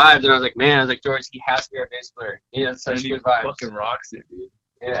vibes, and I was like, man, George, he has to be our bass player. He has such good vibes. Fucking rocks it, dude.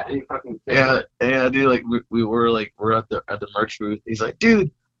 Yeah, and he fucking dude. Like we're at the merch booth. He's like,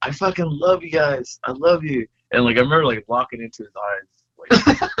 dude, I fucking love you guys. I love you. And like I remember like locking into his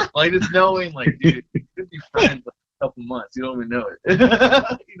eyes, like just knowing like, dude, we could be friends for a couple months. You don't even know it.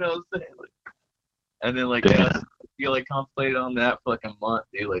 You know what I'm saying? Like, and then like you like contemplated on that for like a month.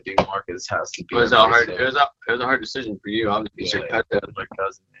 Dude, like, dude, Marcus has to be. It was a hard decision for you, obviously. Yeah, my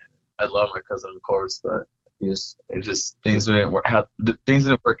cousin, man. I love my cousin, of course, but things didn't work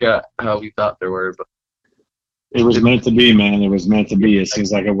out how we thought they were, but. It was meant to be, man. It was meant to be. It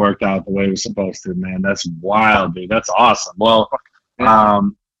seems like it worked out the way it was supposed to, man. That's wild, dude. That's awesome. Well,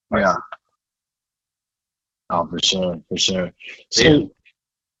 yeah. Oh, for sure.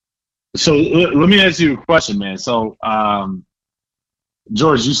 So let me ask you a question, man. So,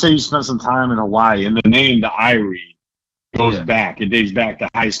 George, you say you spent some time in Hawaii, and the name, the Irie, goes back. It dates back to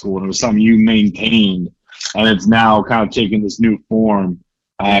high school, and it was something you maintained, and it's now kind of taking this new form.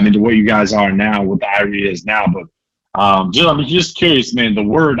 Into what you guys are now, what the Irie is now. But I'm just curious, man, the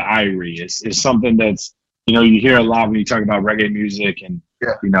word Irie is something that's, you hear a lot when you talk about reggae music and,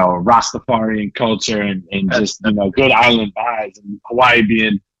 Rastafarian culture and just, good island vibes, and Hawaii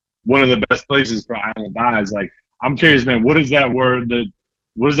being one of the best places for island vibes. Like, I'm curious, man, what does that word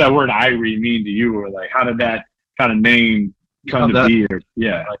Irie mean to you? Or like, how did that kind of name come to be?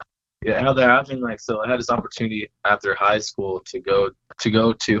 How that happened, like, so I had this opportunity after high school to go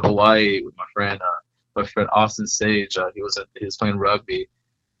to Hawaii with my friend Austin Sage. He was playing rugby,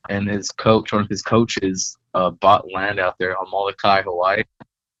 and one of his coaches, bought land out there on Molokai, Hawaii.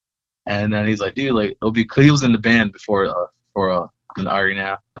 And then he's like, dude, like it'll be cool. He was in the band before an Ari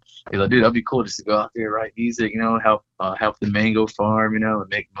now. He's like, dude, that'd be cool just to go out there, write music, help the mango farm, and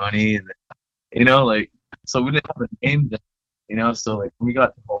make money, and like, so we didn't have a name then, so like when we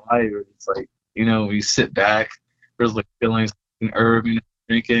got to Hawaii, it's like, we sit back, there's like feelings and herb,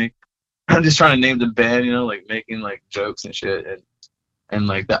 drinking. I'm just trying to name the band, like making like jokes and shit, and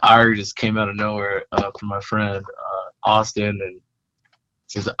like the Ari just came out of nowhere from my friend Austin, and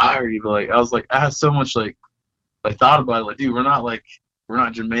says Ari, but like I was like, I had so much like I thought about it, like, dude, we're not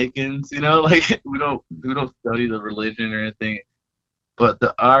Jamaicans, like we don't study the religion or anything, but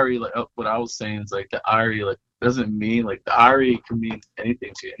the Ari, like what I was saying is like the Ari like doesn't mean like the Ari can mean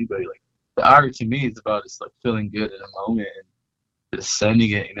anything to anybody. Like the Ari to me is about just like feeling good in a moment and just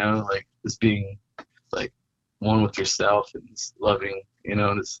sending it, like just being like one with yourself and just loving,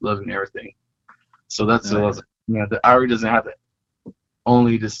 just loving everything. So that's what I was like, the Ari doesn't have to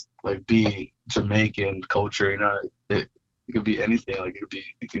only just like be Jamaican culture, it could be anything, like it could be,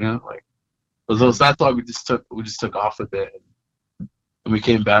 like so that's why we just took off with it, and we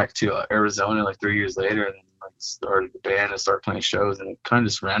came back to Arizona like 3 years later, and like started the band and started playing shows, and it kind of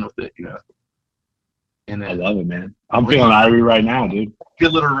just ran with it, And I love it, man. I'm feeling Irie right now, dude.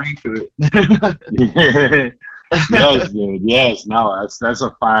 Good little ring to it. Yes, dude. Yes, no, that's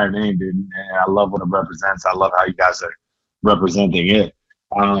a fire name, dude. And I love what it represents. I love how you guys are representing it.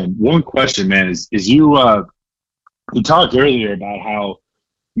 One question, man, is you talked earlier about how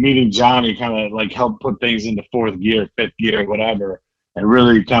meeting Johnny kind of like helped put things into fourth gear, fifth gear, whatever, and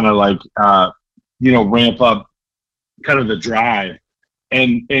really kind of like ramp up kind of the drive.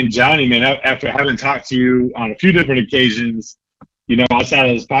 And Johnny, man, after having talked to you on a few different occasions, outside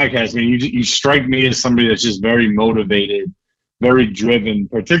of this podcast, man, you strike me as somebody that's just very motivated, very driven,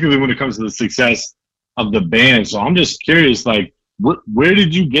 particularly when it comes to the success of the band. So I'm just curious, like, where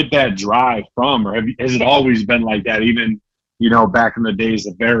did you get that drive from, or has it always been like that? Even back in the days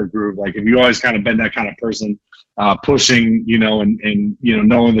of Veragroove, like, have you always kind of been that kind of person, pushing, and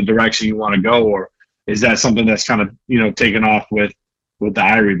knowing the direction you want to go, or is that something that's kind of taken off with the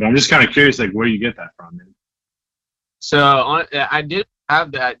Irie? But I'm just kind of curious, like, where you get that from, man. So I did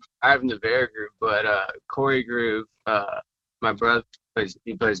have that drive in the Veragroove, but Corey Groove, my brother,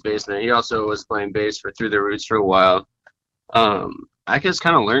 he plays bass in there. He also was playing bass for Through the Roots for a while. I just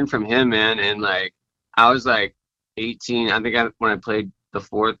kind of learned from him, man, and like I was like 18. I think when I played the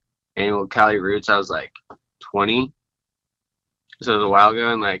 4th annual Cali Roots, I was like 20. So it was a while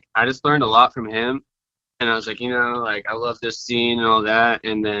ago, and like I just learned a lot from him. And I was like, like I love this scene and all that.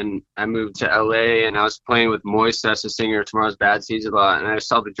 And then I moved to LA, and I was playing with Moises, the singer of Tomorrow's Bad Seeds, a lot. And I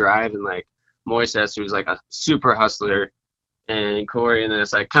saw the drive, and like Moises, who was like a super hustler, and Corey, and then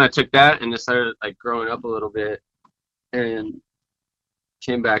it's like kind of took that and just started like growing up a little bit, and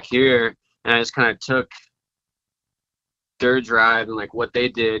came back here, and I just kind of took their drive and like what they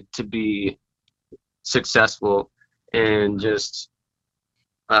did to be successful, and just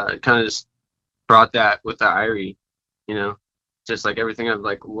kind of just brought that with the Irie, just like everything I've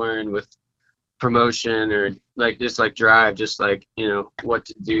like learned with promotion, or like just like drive, just like what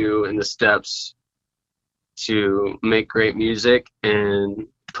to do and the steps to make great music and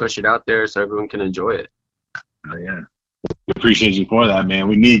push it out there so everyone can enjoy it. Oh yeah, we appreciate you for that, man.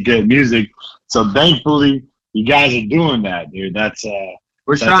 We need good music, so thankfully you guys are doing that, dude. That's trying.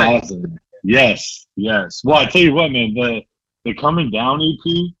 Awesome. Yes. Well, I tell you what, man, the Coming Down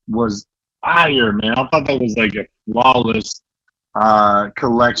EP was fire, man. I thought that was like a flawless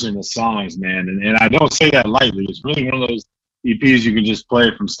collection of songs, man. And I don't say that lightly. It's really one of those EPs you can just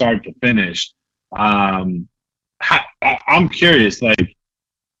play from start to finish. I'm curious, like,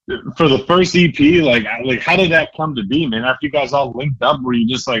 for the first EP, like how did that come to be, man? After you guys all linked up, were you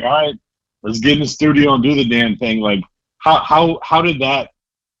just like, all right, let's get in the studio and do the damn thing? Like, how did that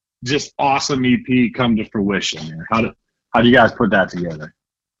just awesome EP come to fruition, man? How do you guys put that together?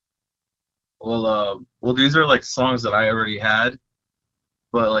 Well, these are like songs that I already had,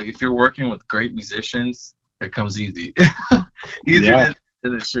 but like if you're working with great musicians, it comes easy. Easier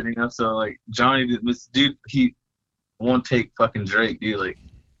than this shit, So like Johnny, this dude, he one take fucking Drake, dude. Like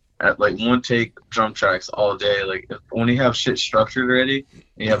at like one take drum tracks all day. Like when you have shit structured already, and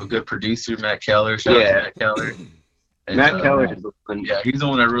you have a good producer, Matt Keller. Shout out to Matt Keller. And, Matt Keller is he's the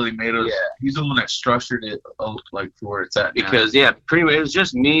one that really made it. Yeah. He's the one that structured it like for where it's at now. Because pretty much it was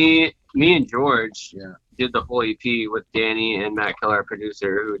just me and George did the whole EP with Danny and Matt Keller, our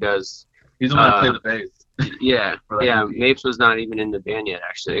producer, who does. He's the one that played the bass. Yeah, Mapes was not even in the band yet,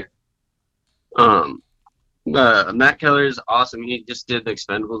 actually. Matt Keller is awesome. He just did the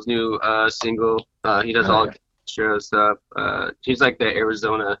Expendables new single. He does all show stuff. He's like the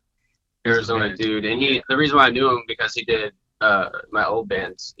Arizona dude, and the reason why I knew him because he did my old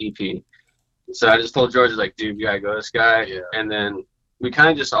band's EP. So I just told George, like, dude, you gotta go to this guy. Yeah. And then we kind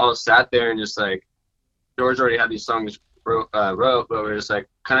of just all sat there and just like, George already had these songs wrote, but we were just like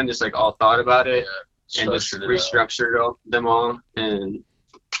kind of just like all thought about it and just restructured them all. And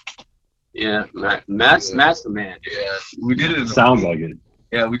yeah, Matt's the man. Yeah, we did it. Sounds like it.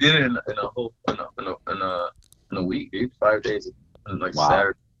 Yeah, we did it in a week, dude. 5 days, like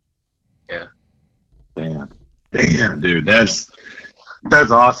Saturday. Yeah. Damn, dude, that's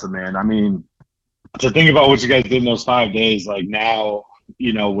awesome, man. I mean, to think about what you guys did in those 5 days, like now,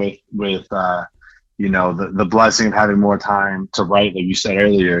 you know, with you know, the blessing of having more time to write, like you said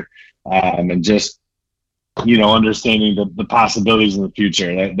earlier, and just, you know, understanding the possibilities in the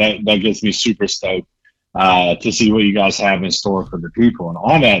future. That gets me super stoked to see what you guys have in store for the people. And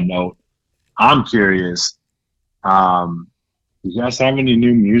on that note, I'm curious, you guys have any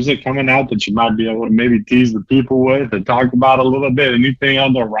new music coming out that you might be able to maybe tease the people with and talk about a little bit? Anything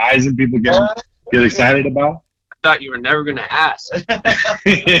on the horizon people get excited about? I thought you were never gonna ask.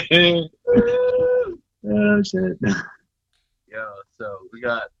 Oh shit. Yo, so we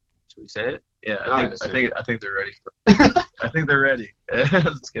got. Should we say it? Yeah, I think they're ready. I think they're ready.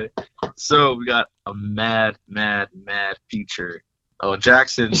 Just kidding. So we got a mad feature. Oh,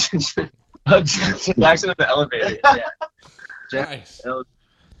 Jackson. Jackson at the elevator. Yeah. Jackson is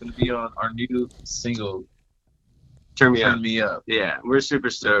gonna be on our new single. Turn Me Up. Yeah, we're super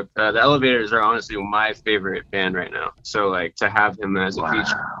stoked. The Elevators are honestly my favorite band right now. So like to have him as a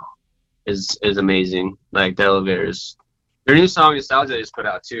feature is amazing. Like the Elevators, their new song Nostalgia they just put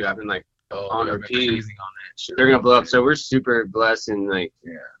out too. I've been like on repeat. They're gonna blow up. So we're super blessed and like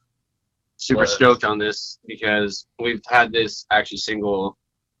super stoked on this because we've had this actually single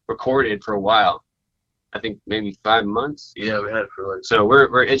recorded for a while. I think maybe 5 months. Yeah, we had it for like. So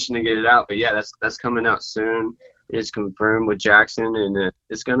we're itching to get it out. But yeah, that's coming out soon. It's confirmed with Jackson, and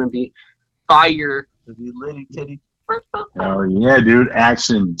it's gonna be fire. Oh yeah, dude!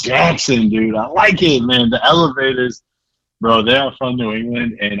 Action Jackson, dude. I like it, man. The Elevators, bro. They are from New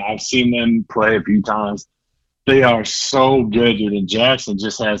England, and I've seen them play a few times. They are so good, dude. And Jackson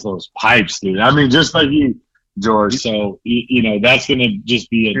just has those pipes, dude. I mean, just like you, George. So you know that's gonna just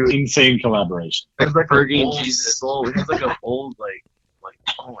be an insane collaboration. It's like Fergie and Jesus. It's like an old like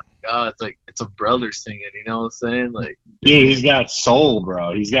oh my god, it's a brother singing. You know what I'm saying? Like, dude, he's got soul,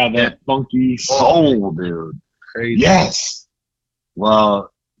 bro. He's got that funky soul, dude. Crazy. Yes.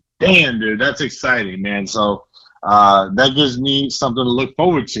 Well, damn, dude, that's exciting, man. So that gives me something to look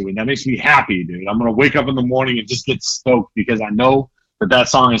forward to, and that makes me happy, dude. I'm gonna wake up in the morning and just get stoked because I know that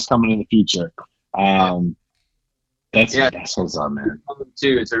song is coming in the future. That's what's up, man.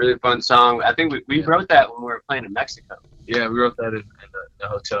 Too, it's a really fun song. I think we wrote that when we were playing in Mexico. Yeah, we wrote that in the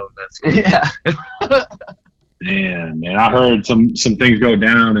hotel in Mexico. Yeah. Man, I heard some things go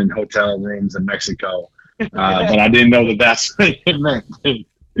down in hotel rooms in Mexico, but I didn't know that that's what it meant. We're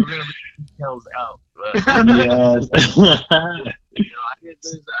gonna leave details out. Yes. I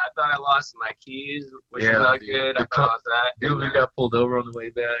thought I lost my keys, which is not good. I thought that. Dude, we got pulled over on the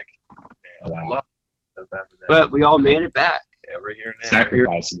way back. Wow. But we all made it back. Yeah, we're here now.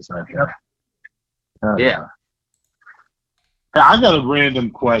 Sacrifices, right here. Yeah. I got a random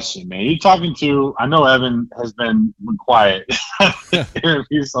question, man. You're talking to, I know Evan has been quiet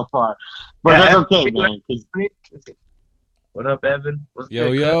interview so far, but that's okay, man. What up, Evan?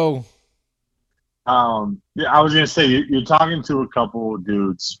 Yo. Yeah, I was gonna say you're talking to a couple of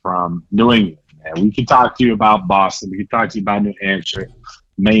dudes from New England, man. We can talk to you about Boston. We can talk to you about New Hampshire,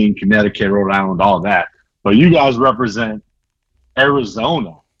 Maine, Connecticut, Rhode Island, all that. But you guys represent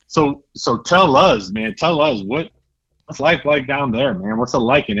Arizona. So tell us, man. Tell us what's life like down there, man? What's it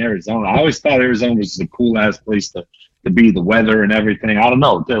like in Arizona? I always thought Arizona was a cool ass place to be, the weather and everything. I don't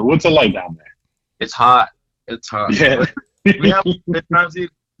know. What's it like down there? It's hot. It's hot. Yeah. We have times in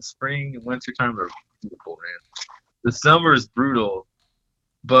spring and winter time are beautiful, man. The summer is brutal,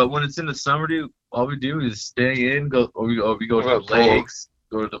 but when it's in the summer, dude, all we do is stay in, we go to the lakes,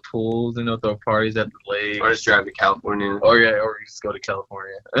 go to the pools, throw parties at the lake. Or just drive to California. Or we just go to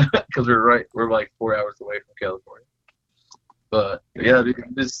California because we're like 4 hours away from California. But yeah,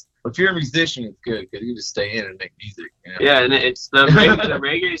 just if you're a musician, it's good because you can just stay in and make music. You know? Yeah, and it's the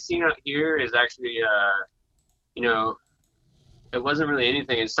reggae scene out here is actually, it wasn't really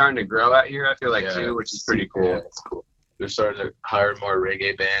anything. It's starting to grow out here. I feel like too, which is pretty cool. Yeah, it's cool. They're starting to hire more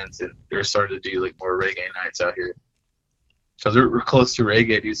reggae bands, and they're starting to do like more reggae nights out here. Because we're close to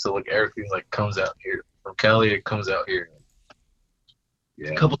reggae, dude. So like everything like comes out here from from Cali, it comes out here.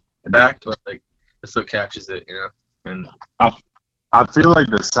 Yeah. A couple back, but like it still catches it, you know. And I feel like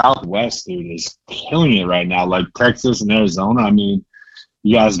the Southwest, dude, is killing it right now. Like Texas and Arizona. I mean,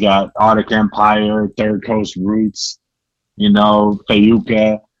 you guys got Arctic Empire, Third Coast Roots, you know,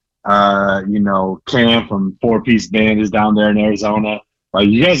 Fayuca, you know, Cam from Four Piece Band is down there in Arizona. Like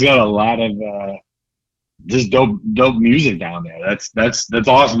you guys got a lot of just dope music down there. That's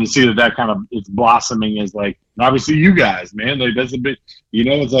awesome to see that kind of it's blossoming as like obviously you guys, man. Like that's a bit, you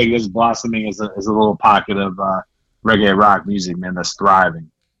know, it's like this blossoming as a little pocket of reggae rock music, man. That's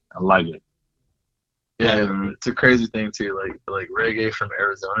thriving. I like it. Yeah, it's a crazy thing too. Like reggae from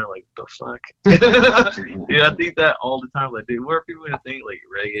Arizona, like the fuck. Yeah, I think that all the time. Like, dude, where are people gonna think like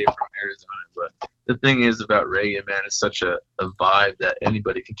reggae from Arizona? But the thing is about reggae, man, it's such a vibe that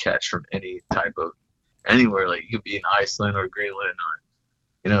anybody can catch from any type of anywhere. Like you could be in Iceland or Greenland or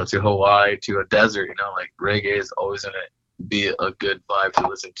you know to Hawaii to a desert. You know, like reggae is always gonna be a good vibe to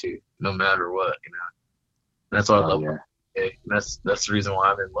listen to, no matter what. You know, and that's why I love reggae. That's the reason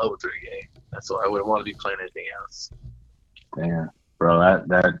why I'm in love with reggae. That's why I wouldn't want to be playing anything else. Damn, bro,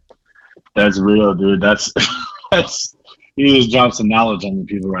 that's real, dude. That's you just dropped some knowledge on the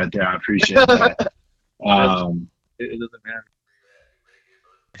people right there. I appreciate that. It doesn't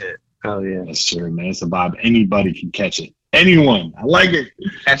matter. Oh yeah, that's true, man. It's a vibe. Anybody can catch it. Anyone. I like it.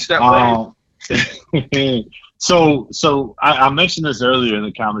 Catch that wave. So I mentioned this earlier in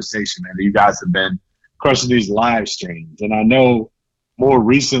the conversation, man. That you guys have been crushing these live streams, and I know more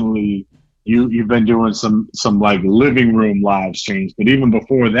recently you've been doing some like living room live streams, but even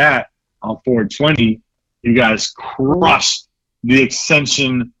before that on 420 you guys crushed the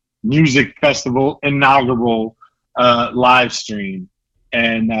Ascension Music Festival inaugural live stream,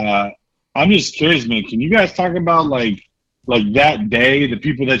 and I'm just curious, man, can you guys talk about like that day, the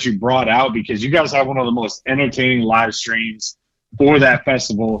people that you brought out, because you guys have one of the most entertaining live streams for that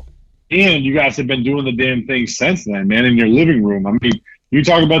festival. And you guys have been doing the damn thing since then, man, in your living room. I mean, you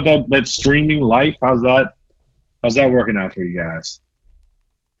talk about that streaming life. How's that working out for you guys?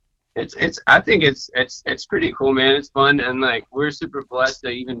 I think it's pretty cool, man. It's fun, and like we're super blessed to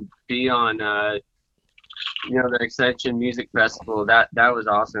even be on you know, the Ascension Music Festival. That was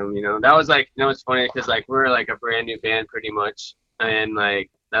awesome. You know, that was like, you know, it's funny because like we're like a brand new band pretty much, and like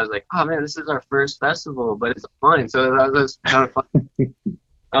that was like, oh man, this is our first festival, but it's fun. So that was kind of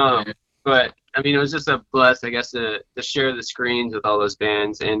fun. But I mean, it was just a bless, I guess, to share the screens with all those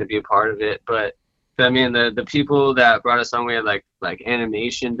bands and to be a part of it. But I mean, the people that brought us on, we had like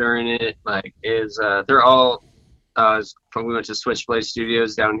animation during it. Like they're all we went to Switchblade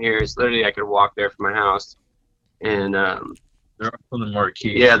Studios down here. It's literally I could walk there from my house, and they're all from the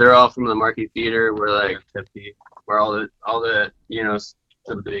Marquee. Yeah, they're all from the Marquee Theater, where all the you know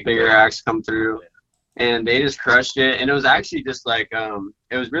the bigger acts come through. And they just crushed it, and it was actually just like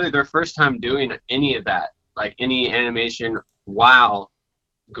it was really their first time doing any of that, like any animation while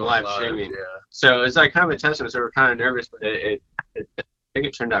live streaming. Yeah. So it's like kind of a testament. So we're kind of nervous, but I think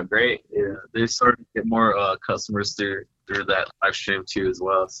it turned out great. Yeah, they started to get more customers through that live stream too as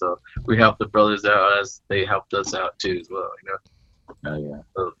well. So we helped the brothers out as they helped us out too as well. You know. Oh yeah.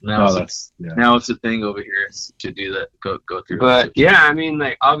 So now it's a thing over here to do that. Go through. But yeah, I mean,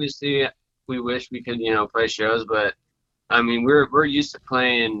 like obviously. We wish we could, you know, play shows, but I mean, we're used to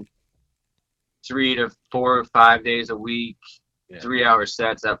playing 3 to 4 or 5 days a week, 3-hour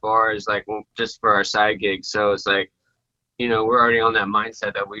sets at bars, like just for our side gigs. So it's like, you know, we're already on that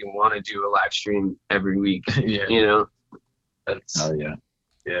mindset that we want to do a live stream every week. Yeah, you know. Yeah,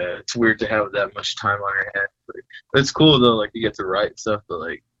 it's weird to have that much time on your hands. But it's cool though, like you get to write stuff, but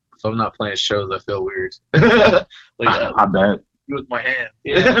like if I'm not playing shows, I feel weird. I bet. With my hand.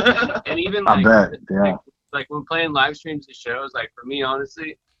 Yeah. And even like, I bet, yeah. Like when playing live streams to shows, like for me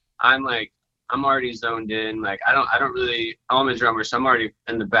honestly, I'm already zoned in. Like I'm a drummer, so I'm already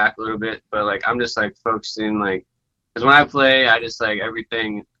in the back a little bit, but like I'm just like focusing, like because when I play, I just like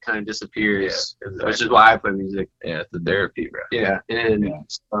everything kind of disappears, which is why I play music. Yeah, it's the therapy, bro. Yeah, and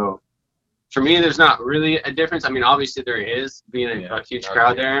so for me, there's not really a difference. I mean, obviously there is being a huge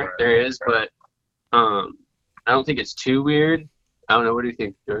crowd there. There is, but I don't think it's too weird. I don't know. What do you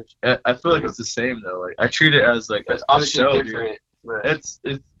think, George? I feel like it's the same though. Like I treat it as like it's a show, different. Right. It's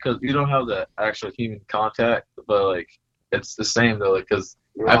because you don't have the actual human contact, but like it's the same though. Like because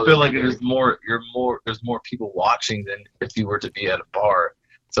I feel like there's more people watching than if you were to be at a bar.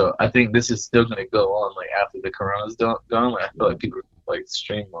 So I think this is still gonna go on like after the corona's gone. Like I feel like people like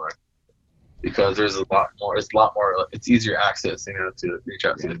stream more because there's a lot more. It's a lot more. It's easier access, you know, to reach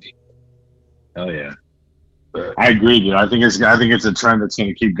out to the people. Oh yeah. I agree, dude. I think it's a trend that's going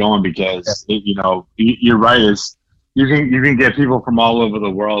to keep going because you're right. Is you can get people from all over the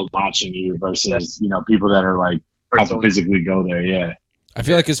world watching you versus people that are like have to physically go there. Yeah. I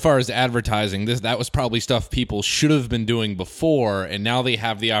feel like as far as advertising, that was probably stuff people should have been doing before, and now they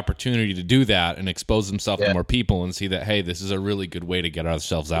have the opportunity to do that and expose themselves to more people and see that, hey, this is a really good way to get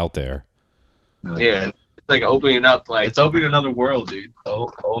ourselves out there. Yeah, it's like opening up, like it's opening another world, dude. A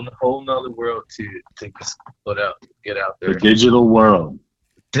whole nother world to get out there. The digital world.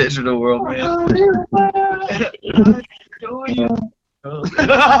 Digital world, man.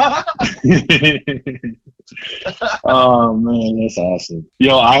 Oh man, that's awesome.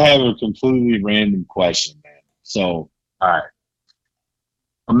 Yo, I have a completely random question, man. So, all right.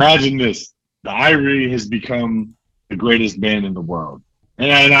 Imagine this. The Irie has become the greatest band in the world.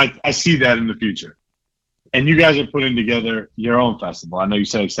 And I see that in the future. And you guys are putting together your own festival. I know you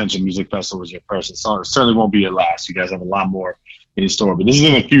said Extension Music Festival was your first, so it certainly won't be your last. You guys have a lot more in store, but this is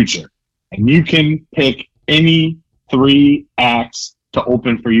in the future. And you can pick any 3 acts to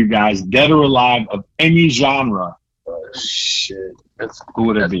open for you guys, dead or alive, of any genre. Oh, shit. Who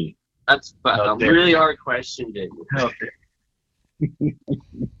would it be? That's a really hard question, dude.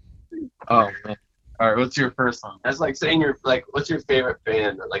 Oh, man. All right, what's your first song? That's like saying what's your favorite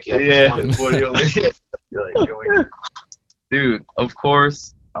band? Like, dude, of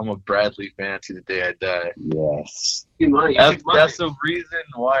course, I'm a Bradley fan to the day I die. Yes. That's the reason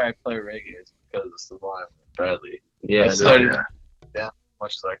why I play reggae is because of Sublime and Bradley. Yeah, I started down as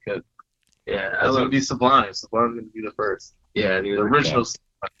much as I could. Yeah, I was going to be Sublime. Sublime's going to be the first. Yeah, the original.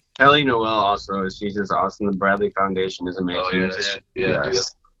 Kelly Noel also she's just awesome. The Bradley Foundation is amazing. Oh, yeah.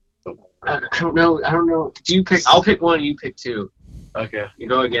 I don't know. Do you pick? I'll pick one. You pick 2. Okay. You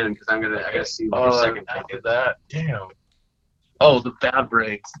go again because I gotta see what your second pick is. That. Damn. Oh, the Bad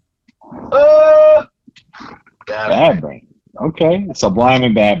Brains. Bad Brains. Okay. Sublime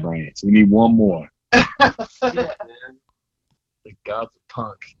and Bad Brains. We need one more. Yeah, man. The Gods of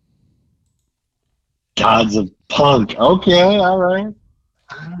Punk. Gods of Punk. Okay. All right.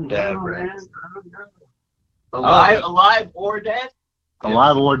 Bad Brains. Alive or dead?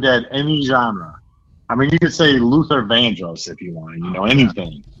 Alive or dead, any genre. I mean, you could say Luther Vandross if you want,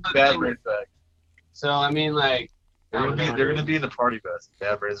 anything. Bad Brains back. So I mean, like, they're gonna be in the party bus.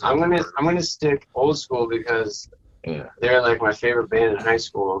 Bad Brains. I'm gonna stick old school because they're like my favorite band in high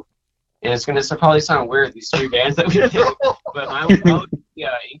school, and it's gonna probably sound weird, these 3 bands that we picked, but I would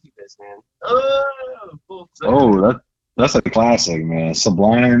Incubus, man. Oh, that's a classic, man.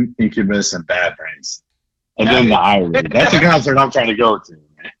 Sublime, Incubus, and Bad Brains. And then the Irie. That's a concert I'm trying to go to,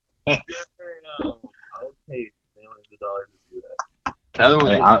 man. I'll pay millions of dollars to do that. Another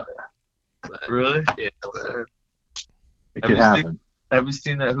one. Really? Yeah. It could happen. Have you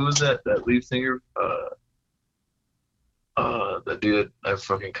seen that? Who was that? That lead singer? The dude I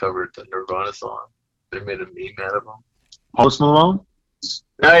fucking covered the Nirvana song. They made a meme out of him. Post Malone?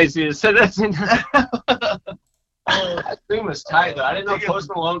 Nice, you said that's in. That thing was tight though. I didn't know Post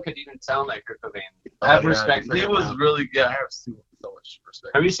Malone could even sound like Kurt Cobain. I have respect for him. He was really good. I have so much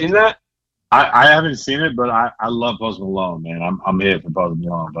respect. Have you seen that? I haven't seen it, but I love Post Malone, man. I'm here for Post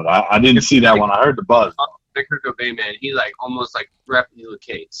Malone, but I didn't see that one. I heard the buzz. The Kurt Cobain, man, he like almost like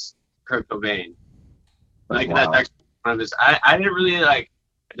replicates Kurt Cobain. Like that's actually one of his. I didn't really I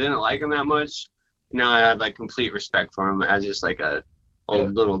didn't like him that much. I had like complete respect for him as just like a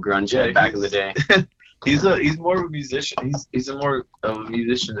old little grunge head back in the day. He's more of a musician. He's a more of a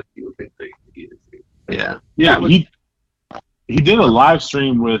musician than people think he is. Yeah. Yeah. He did a live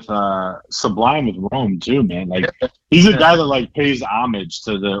stream with Sublime with Rome too, man. Like he's a guy that like pays homage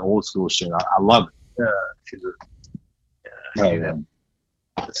to the old school shit. I love it. Yeah.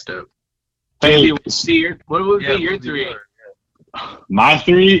 That's dope. Hey, what would be your 3? My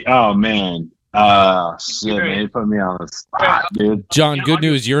 3? Oh man. Shit, man, you put me on the spot, dude. John, good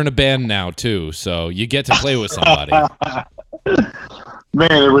news, you're in a band now too, so you get to play with somebody.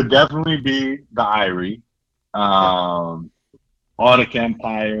 Man, it would definitely be the Irie, Audic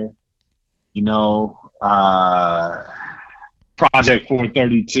Empire, Project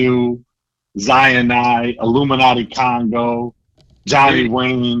 432, Zionite, Illuminati Congo, Johnny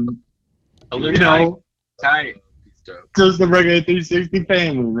Wayne, Tight. Just the regular 360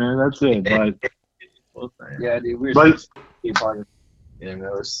 family, man. That's it. But yeah, dude, we're part of. Yeah, man,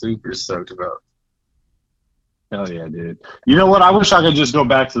 we're super stoked about. Hell yeah, dude. You know what? I wish I could just go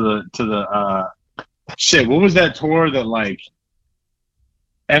back to the shit. What was that tour that like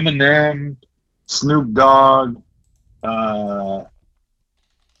Eminem, Snoop Dogg,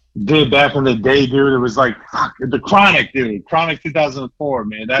 did back in the day, dude? It was like the Chronic, dude. Chronic 2004,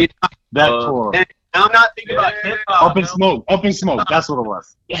 man. That tour. Now I'm not thinking about hip hop. Up in Smoke. Up in Smoke. That's what it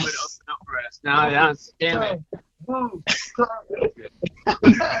was. Yes. Open up for us. Now, damn it.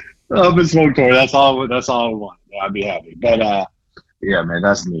 Up in Smoke tour. That's all I want. Yeah, I'd be happy. But yeah, man,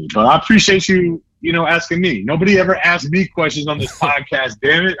 that's me. But I appreciate you, asking me. Nobody ever asked me questions on this podcast.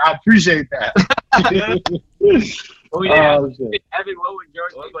 Damn it, I appreciate that. Oh yeah, Evan, what would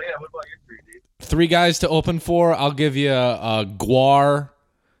yours? What about your three, dude? 3 guys to open for. I'll give you Guar,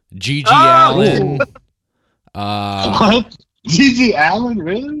 Gigi Allen. What? Gigi Allen,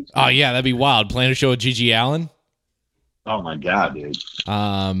 really? Oh yeah, that'd be wild. Playing a show with Gigi Allen. Oh my god, dude.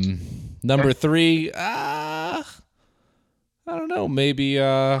 Number 3, I don't know, maybe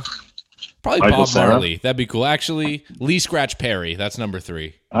probably Michael Bob Cera? Marley. That'd be cool. Actually, Lee Scratch Perry. That's number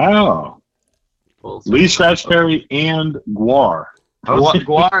 3. Oh. Lee Scratch Perry and Guar.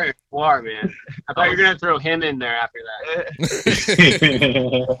 Guar, man. I thought you were gonna throw him in there after that.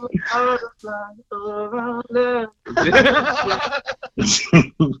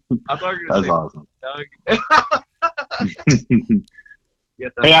 That's awesome.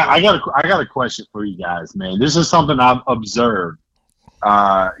 Hey, I got a question for you guys, man. This is something I've observed.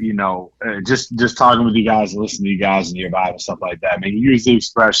 Just talking with you guys and listening to you guys and your vibe and stuff like that. Man, you use the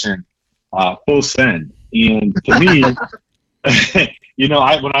expression full send, and to me,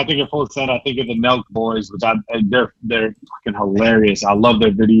 when I think of full send, I think of the Nelk Boys, which they're fucking hilarious. I love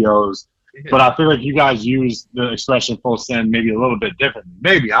their videos, but I feel like you guys use the expression full send maybe a little bit differently.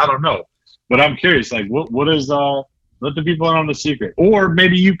 Maybe, I don't know, but I'm curious. Like, what is let the people in on the secret, or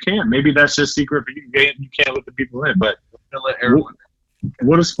maybe you can. Maybe that's just secret for you. You can't let the people in, but Let everyone.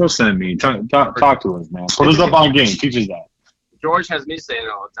 what does full send mean? Talk to us, man. Put us up on game. Teach us that. George has me saying it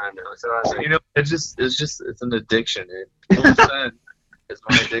all the time now. So I was like, It's an addiction, dude. Full send is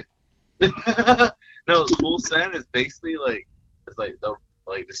my addiction. No, full send is basically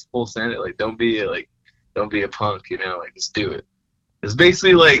just full send it. Like, don't be a punk, just do it. It's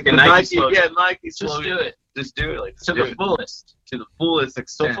basically like the Nike slogan. Nike slogan. just do it. Just do it, like To the fullest. To the fullest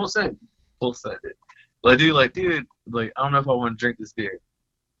extent. So full send. Full send it. Dude, I don't know if I want to drink this beer.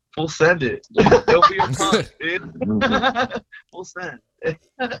 Full send it. Don't be a punk, dude. Full send. That's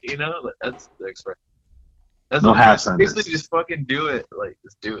the expression. That's No half sentence. Basically, just fucking do it.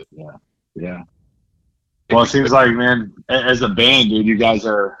 Just do it. Yeah. Well, it seems like, man, as a band, dude, you guys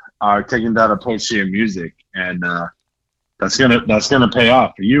are taking that approach to your music, and that's gonna pay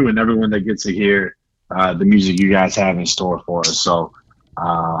off for you and everyone that gets to hear the music you guys have in store for us. So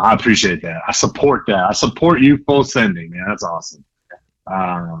I appreciate that. I support that. I support you full sending, man. That's awesome.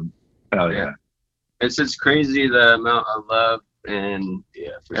 Hell yeah. It's just crazy the amount of love and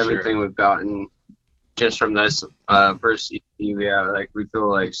everything we've gotten just from this first EP. We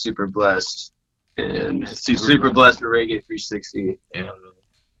feel super blessed and super blessed for Reggae 360. Yeah.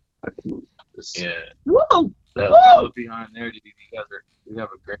 Whoa! That behind there, dude. You have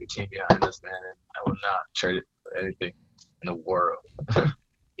a great team behind us, man. And I would not trade it for anything in the world.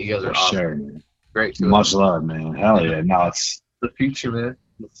 You guys are awesome. Sure, man. Great. Much love, man. Hell yeah. No, it's the future, man.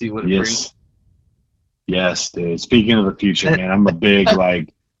 Let's see what it brings. Yes, dude. Speaking of the future, man, I'm a big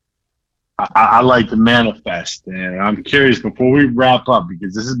I like to manifest, and I'm curious before we wrap up,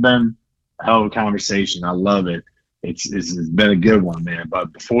 because this has been a hell of a conversation. I love it. It's been a good one, man.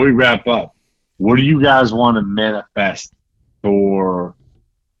 But before we wrap up, what do you guys want to manifest for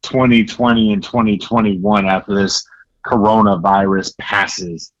 2020 and 2021 after this coronavirus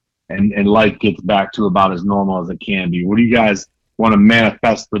passes and life gets back to about as normal as it can be? What do you guys want to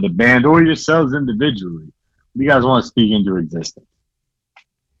manifest for the band or yourselves individually? What do you guys want to speak into existence?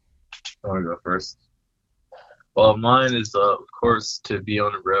 I want to go first. Well, mine is, of course, to be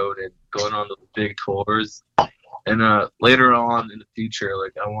on the road and going on the big tours. And later on in the future,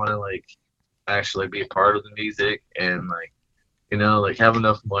 I want to, actually be a part of the music and, have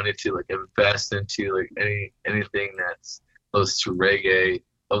enough money to, invest into, anything that's close to reggae,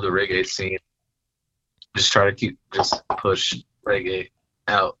 of the reggae scene. Just try to push reggae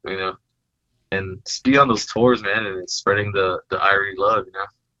out, and just be on those tours, man, and spreading the Irie love,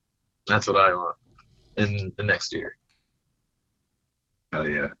 That's what I want in the next year. Hell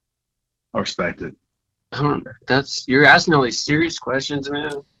yeah. I respect it. You're asking all these serious questions,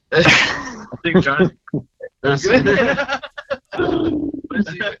 man. I think John. I'm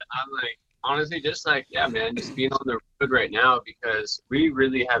honestly, just man, just being on the road right now, because we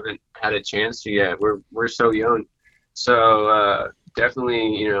really haven't had a chance to yet. We're so young, so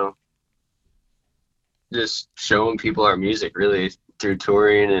definitely, just showing people our music really through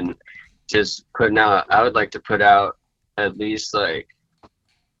touring and just putting out. I would like to put out at least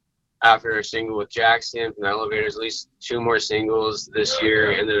after a single with Jackson from the Elevators, at least 2 more singles this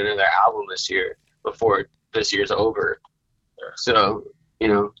year, and then another album this year. before this year's over. So,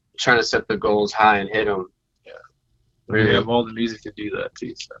 trying to set the goals high and hit them. Yeah. Really. We have all the music to do that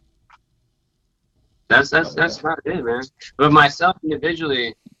too. So. That's about it, man. But myself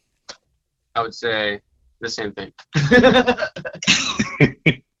individually, I would say the same thing.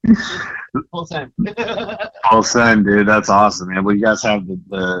 Full send. Full send, dude. That's awesome, man. Well, you guys have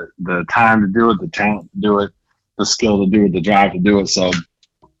the time to do it, the talent to do it, the skill to do it, the drive to do it. So,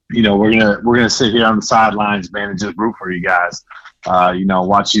 we're gonna sit here on the sidelines, man, and just root for you guys.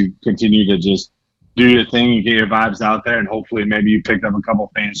 Watch you continue to just do your thing and get your vibes out there, and hopefully maybe you picked up a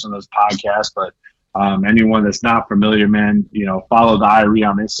couple fans from this podcast. But anyone that's not familiar, man, follow the IRE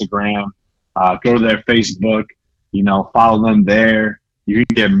on Instagram. Go to their Facebook. Follow them there. You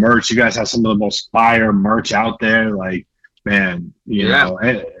can get merch. You guys have some of the most fire merch out there. Like, man,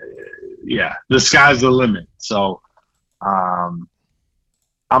 the sky's the limit. So, I'm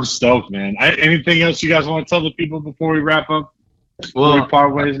stoked, man. Anything else you guys want to tell the people before we wrap up? Before we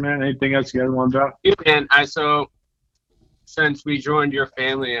part ways, man. Anything else you guys want to drop? Yeah, man. Since we joined your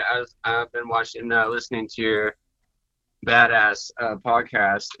family, I've been listening to your badass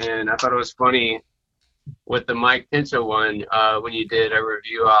podcast, and I thought it was funny with the Mike Pinto one, when you did a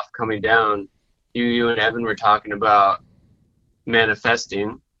review off Coming Down, you and Evan were talking about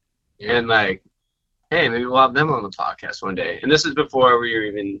manifesting, and like, hey, maybe we'll have them on the podcast one day. And this is before we were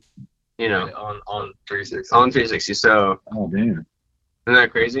even, on 360. On 360. So, oh damn, isn't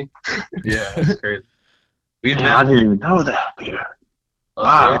that crazy? Yeah, it's crazy. I didn't even know that, dude.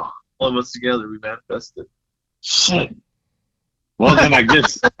 Wow, all of us together, we manifested. Shit. Well, then I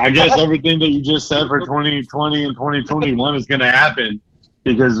guess everything that you just said for 2020 and 2021 is going to happen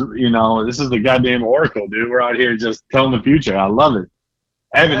because, this is the goddamn oracle, dude. We're out here just telling the future. I love it.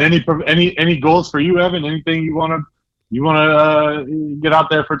 Evan, any goals for you, Evan? Anything you want to get out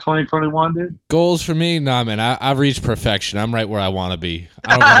there for 2021, dude? Goals for me? Nah, man. I've reached perfection. I'm right where I want to be.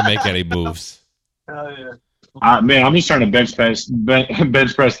 I don't want to make any moves. Hell yeah. Man, I'm just trying to bench press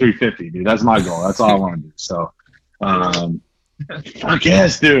 350, dude. That's my goal. That's all I want to do. So, fuck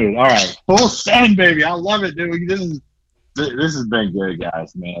yes, dude. All right, full send, baby. I love it, dude. This has been good,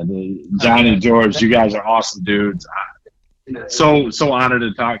 guys, man. Johnny, George, you guys are awesome dudes. So honored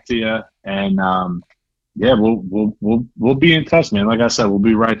to talk to you, and we'll be in touch, man. Like I said, we'll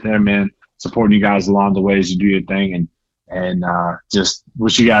be right there, man, supporting you guys along the way as you do your thing, and just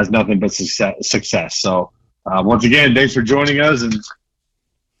wish you guys nothing but success. So once again, thanks for joining us, and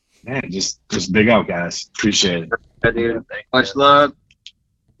man, just big up, guys. Appreciate it. Yeah, dude. Much love.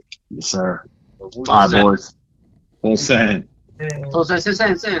 Yes, sir. All right, boys. Full send. Full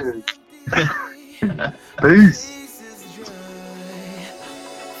send. Peace.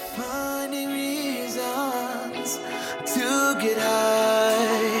 Finding reasons to get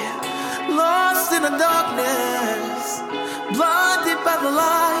high, lost in the darkness, blinded by the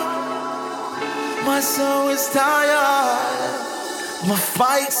light. My soul is tired, my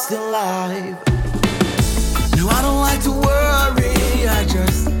fight's still alive. No, I don't like to worry, I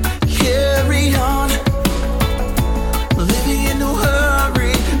just carry on, living in no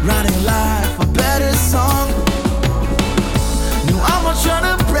hurry, writing life a better song. No, I'm not trying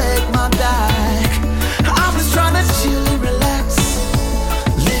to break my back, I'm just trying to chill and relax,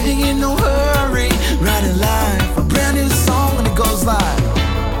 living in no hurry, writing life a brand new song, and it goes like,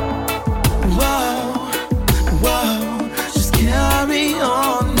 whoa, whoa, just carry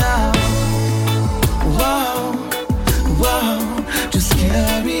on now. Whoa, whoa, just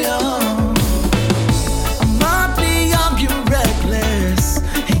carry on. I might be young and reckless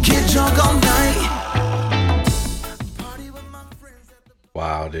and get drunk all night. Party with my friends at the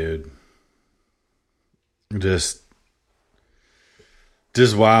Wow, dude. Just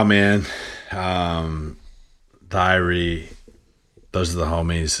wow, man. Diary, those are the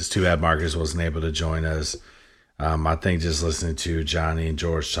homies. It's too bad Marcus wasn't able to join us. I think just listening to Johnny and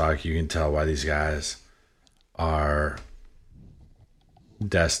George talk, you can tell why these guys are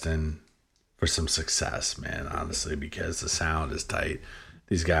destined for some success, man, honestly, because the sound is tight.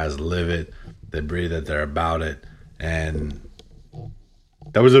 These guys live it, they breathe it, they're about it. And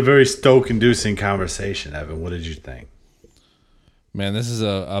that was a very stoke-inducing conversation, Evan. What did you think? Man, this is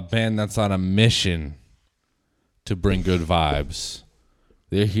a band that's on a mission to bring good vibes.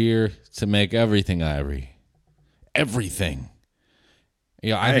 They're here to make everything Irie. Everything.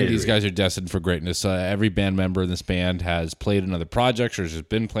 I think these guys are destined for greatness. Every band member in this band has played in other projects or has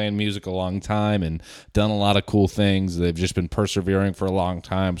been playing music a long time and done a lot of cool things. They've just been persevering for a long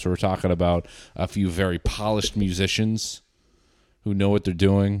time. So we're talking about a few very polished musicians who know what they're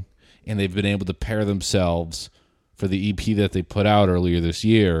doing, and they've been able to pair themselves for the EP that they put out earlier this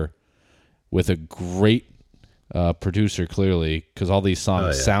year with a great producer, clearly, because all these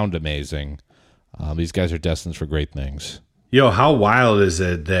songs sound amazing. These guys are destined for great things. Yo, how wild is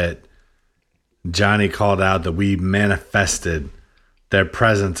it that Johnny called out that we manifested their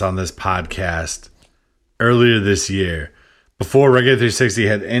presence on this podcast earlier this year, before Reggae 360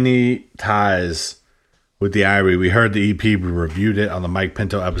 had any ties with the Irie. We heard the EP, we reviewed it on the Mike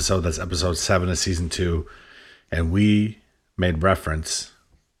Pinto episode. That's episode 7 of season 2. And we made reference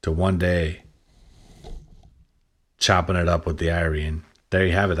to one day chopping it up with the Irie. And there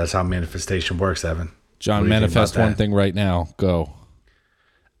you have it. That's how manifestation works, Evan. John, manifest one thing right now. Go.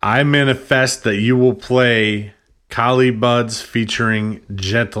 I manifest that you will play Collie Buddz featuring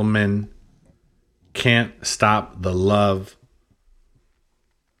Gentleman, Can't Stop the Love,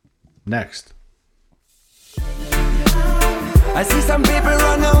 next. I see some people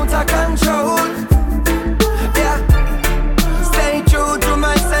run out of control. Yeah, stay true to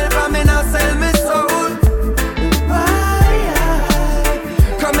myself, I mean I sell my soul.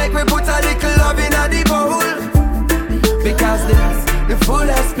 Come make me put a little love in the bowl, because the fool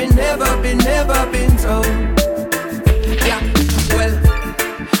has never been told. Yeah, well,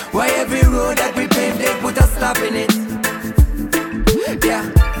 why every road that we pave they put a stop in it? Yeah,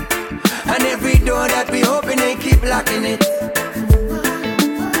 and every door that we open they keep locking it.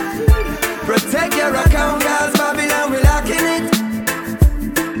 Protect your account, cause Babylon we locking it.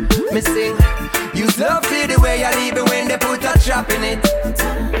 Me sing, use love to the way I leave it when they put a trap in it.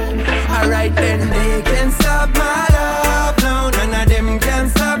 Alright then, they can stop my love now. None of them can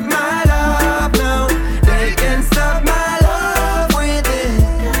stop my love now. They can stop my love with it.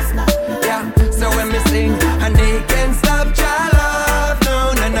 Yeah, so when me sing, and they can stop your love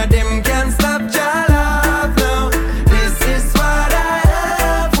now. None of them can stop your love now. This is what I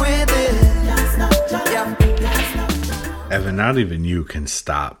have with it. Yeah. Evan, not even you can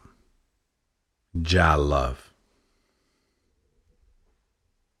stop Ja love.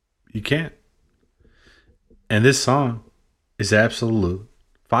 You can't. And this song is absolute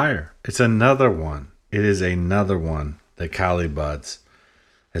fire. It's another one. It is another one that Collie Buddz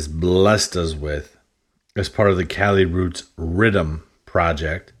has blessed us with as part of the Cali Roots Rhythm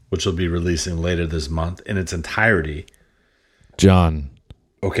project, which will be releasing later this month in its entirety. John.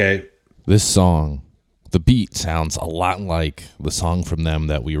 Okay. This song, the beat sounds a lot like the song from them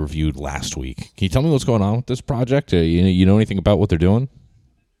that we reviewed last week. Can you tell me what's going on with this project? You know anything about what they're doing?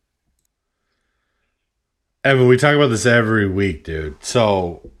 Evan, we talk about this every week, dude.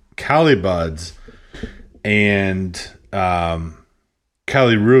 So, Collie Buddz and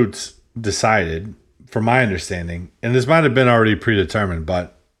Cali Roots decided, from my understanding, and this might have been already predetermined,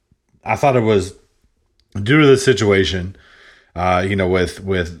 but I thought it was due to the situation, with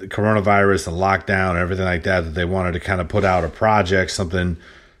coronavirus and lockdown and everything like that, that they wanted to kind of put out a project, something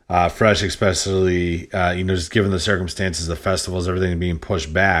fresh, especially, just given the circumstances, the festivals, everything being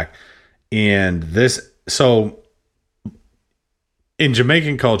pushed back. And this... So, in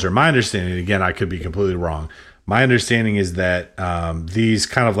Jamaican culture, my understanding, again, I could be completely wrong. My understanding is that these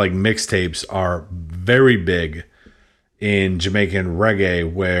kind of like mixtapes are very big in Jamaican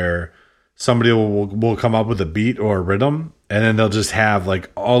reggae, where somebody will come up with a beat or a rhythm, and then they'll just have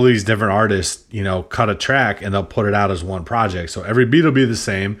like all these different artists, cut a track and they'll put it out as one project. So every beat will be the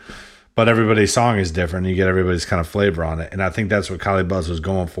same, but everybody's song is different. You get everybody's kind of flavor on it. And I think that's what Collie Buddz was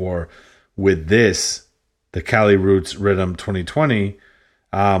going for with this, the Cali Roots Rhythm 2020,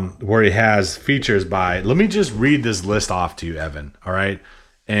 where he has features by, let me just read this list off to you, Evan, all right?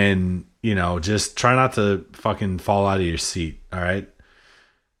 And, just try not to fucking fall out of your seat, all right?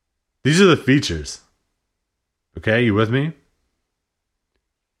 These are the features. Okay, you with me?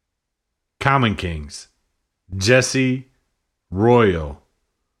 Common Kings, Jesse Royal,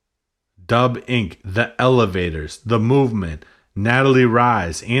 Dub Inc., The Elevators, The Movement, Natalie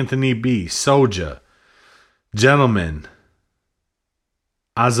Rise, Anthony B., Soja, Gentleman,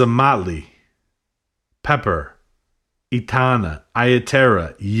 Azamatli, Pepper, Itana,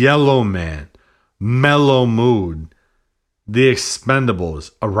 Ayatera, Yellow Man, Mellow Mood, The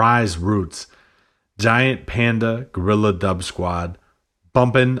Expendables, Arise Roots, Giant Panda, Gorilla Dub Squad,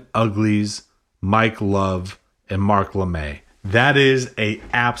 Bumpin' Uglies, Mike Love, and Mark LeMay. That is a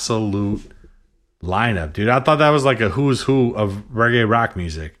absolute lineup, dude. I thought that was like a who's who of reggae rock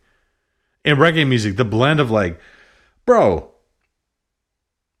music. In reggae music, the blend of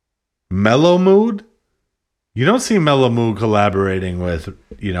Mellow Mood. You don't see Mellow Mood collaborating with,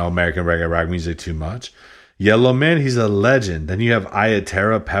 American reggae rock music too much. Yellow Man, he's a legend. Then you have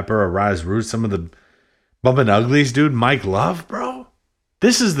Ayatera, Pepper, Arise Roots, some of the Bumpin' Uglies, dude. Mike Love, bro.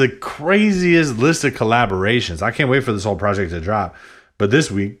 This is the craziest list of collaborations. I can't wait for this whole project to drop. But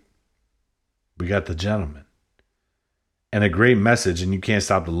this week, We got the gentleman. And a great message, and you can't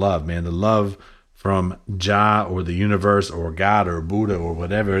stop the love, man. The love from Jah or the universe or God or Buddha or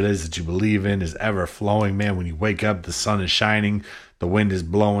whatever it is that you believe in is ever flowing, man. When you wake up, the sun is shining, the wind is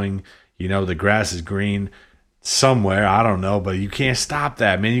blowing, you know, the grass is green somewhere, I don't know, but you can't stop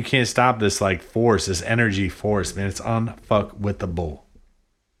that, man. You can't stop this like force, this energy force, man. It's unfuck with the bull.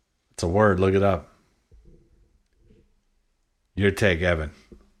 It's a word, look it up. Your take, Evan.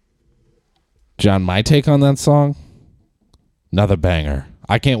 John, my take on that song? Another banger.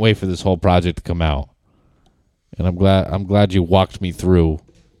 I can't wait for this whole project to come out. And I'm glad you walked me through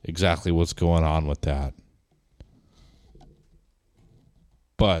exactly what's going on with that.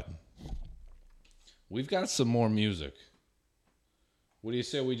 But we've got some more music. What do you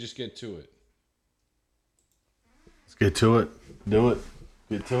say we just get to it? Let's get to it. Do it.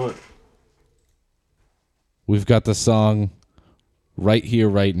 Get to it. We've got the song Right Here,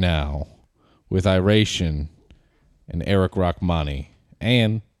 Right Now with Iration and Eric Rachmani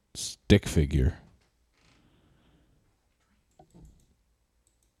and Stick Figure.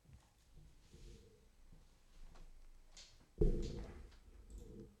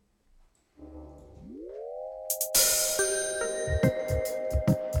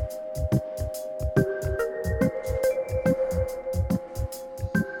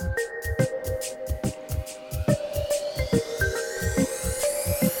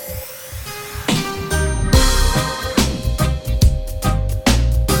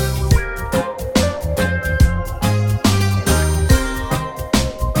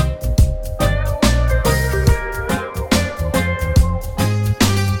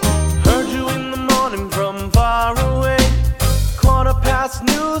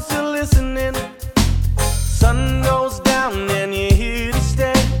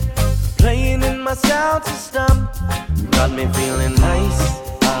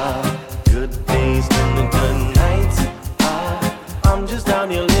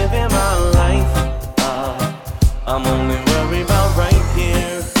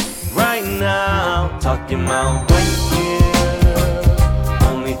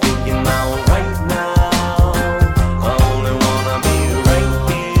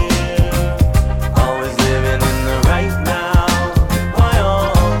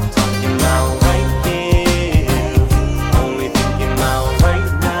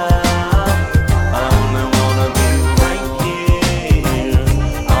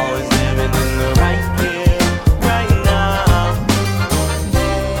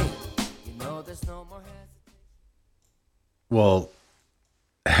 Well,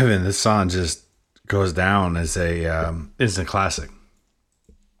 Evan, this song just goes down as a instant classic.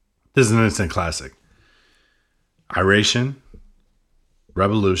 This is an instant classic. Iration,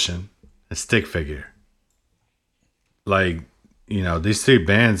 Revolution, and Stick Figure. Like, you know, these three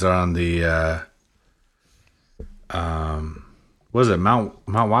bands are on the what is it, Mount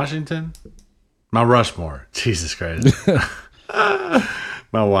Washington? Mount Rushmore. Jesus Christ.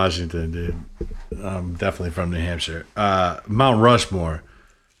 Mount Washington, dude. I'm definitely from New Hampshire. Mount Rushmore.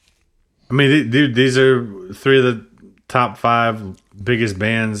 I mean, dude, these are three of the top 5 biggest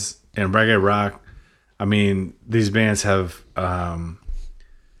bands in reggae rock. I mean, these bands have, they're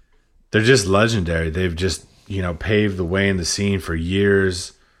just legendary. They've just, you know, paved the way in the scene for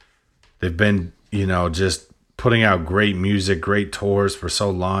years. They've been, you know, just putting out great music, great tours for so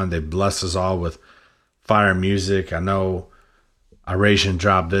long. They blessed us all with fire music. I know Iration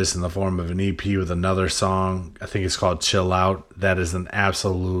dropped this in the form of an EP with another song. I think it's called Chill Out. That is an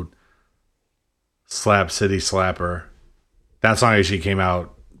absolute slap city slapper. That song actually came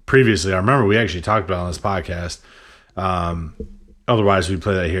out previously. I remember we actually talked about it on this podcast. Otherwise, we'd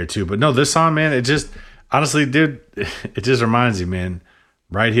play that here too. But no, this song, man, it just, honestly, dude, it just reminds you, man,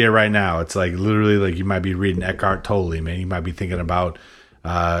 right here, right now. It's like literally like you might be reading Eckhart Tolle, man. You might be thinking about,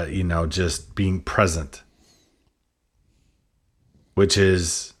 you know, just being present, which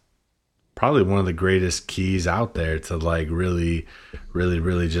is probably one of the greatest keys out there to like really, really,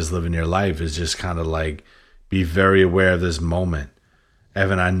 really just living your life, is just kind of like be very aware of this moment.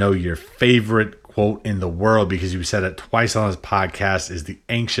 Evan, I know your favorite quote in the world, because you said it twice on this podcast, is the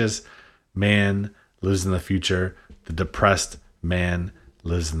anxious man lives in the future. The depressed man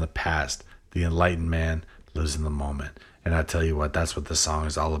lives in the past. The enlightened man lives in the moment. And I tell you what, that's what the song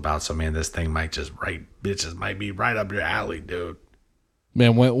is all about. So, man, this thing might just might be right up your alley, dude.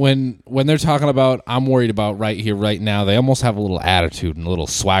 Man, when they're talking about I'm worried about right here, right now, they almost have a little attitude and a little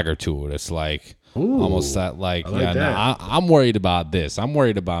swagger to it. It's like, ooh, almost that like yeah, no, I'm worried about this. I'm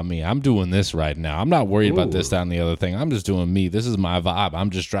worried about me. I'm doing this right now. I'm not worried about this, that, and the other thing. I'm just doing me. This is my vibe. I'm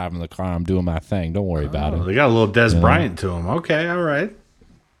just driving the car. I'm doing my thing. Don't worry about it. They got a little Des Bryant to them. Okay, all right.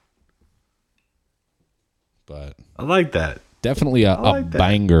 but I like that. Definitely a like that.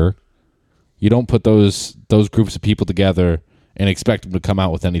 banger. You don't put those groups of people together and expect them to come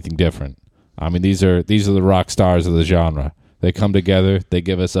out with anything different. I mean, these are the rock stars of the genre. They come together, they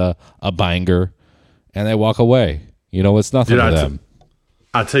give us a banger, and they walk away. You know, it's nothing to them.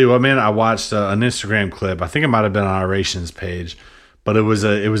 I'll tell you what, man. I watched an Instagram clip. I think it might have been on Iration's page, but it was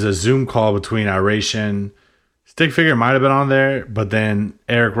a Zoom call between Iration. Stick Figure might have been on there, but then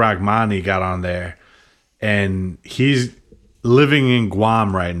Eric Rachmani got on there, and he's living in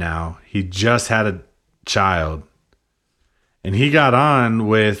Guam right now. He just had a child, and he got on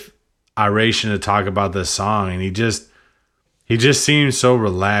with Iration to talk about this song, and he just seems so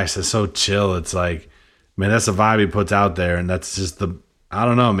relaxed and so chill. It's like, man, that's the vibe he puts out there, and that's just I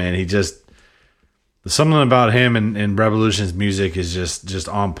don't know, man. There's something about him and Revolution's music is just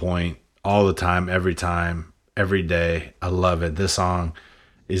on point all the time, every day. I love it. This song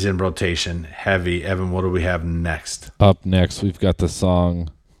is in rotation, heavy. Evan, what do we have next? Up next, we've got the song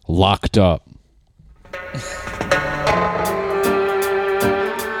Locked Up.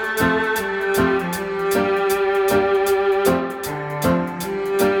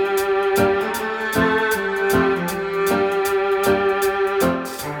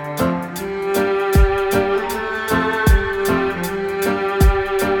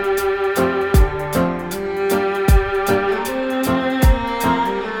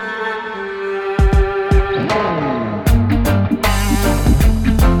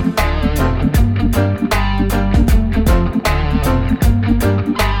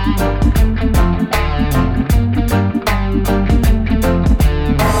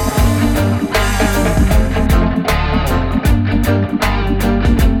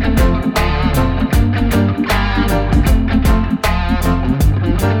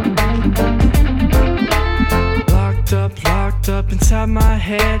 inside my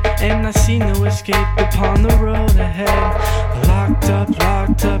head, and I see no escape upon the road ahead.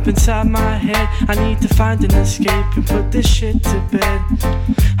 Locked up inside my head. I need to find an escape and put this shit to bed.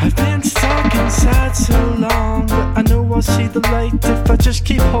 I've been stuck inside so long, but I know I'll see the light if I just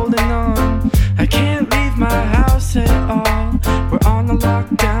keep holding on. I can't leave my house at all. We're on a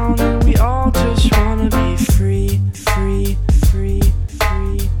lockdown and we all just wanna be free, free, free,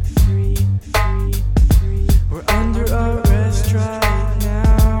 free, free, free, free. We're under arrest right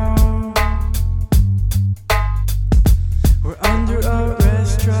now. We're under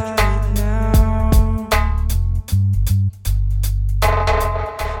arrest right now.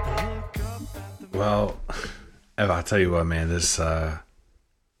 Well, I'll tell you what, man, this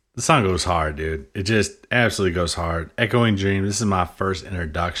song goes hard, dude. It just absolutely goes hard. Echoing Dream. This is my first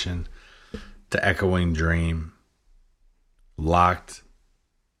introduction to Echoing Dream. Locked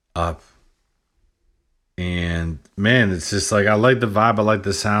Up. And man, it's just like, I like the vibe. I like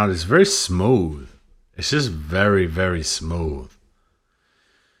the sound. It's very smooth. It's just very, very smooth.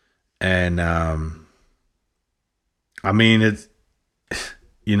 And, I mean, it's,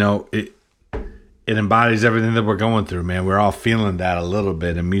 you know, it embodies everything that we're going through, man. We're all feeling that a little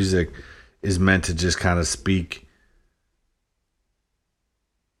bit, and music is meant to just kind of speak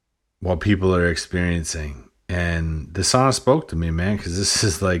what people are experiencing. And the song spoke to me, man, because this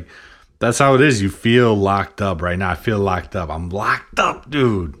is like, that's how it is. You feel locked up right now. I feel locked up. I'm locked up,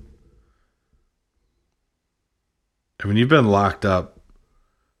 dude. I mean, you've been locked up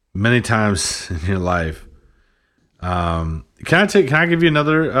many times in your life. Can I give you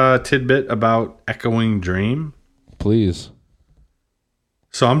another tidbit about Echoing Dream? Please.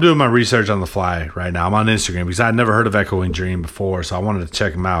 So I'm doing my research on the fly right now. I'm on Instagram because I'd never heard of Echoing Dream before, so I wanted to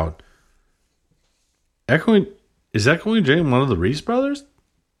check them out. Is Echoing Dream one of the Reese brothers?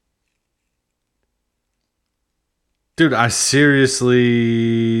 Dude, I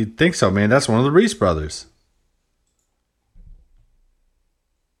seriously think so, man. That's one of the Reese brothers.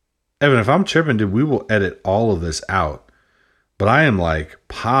 Evan, if I'm tripping, dude, we will edit all of this out. But I am like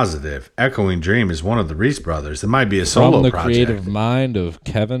positive Echoing Dream is one of the Reese brothers. It might be a solo project. From the creative mind of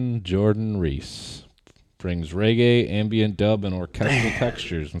Kevin Jordan Reese. Brings reggae, ambient dub, and orchestral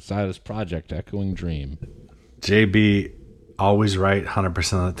textures inside his project, Echoing Dream. JB, always right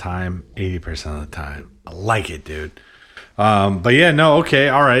 100% of the time, 80% of the time. I like it, dude. But yeah, no, okay,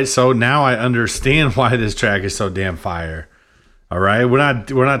 all right. So now I understand why this track is so damn fire. All right, we're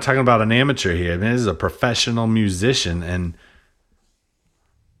not talking about an amateur here. I mean, this is a professional musician, and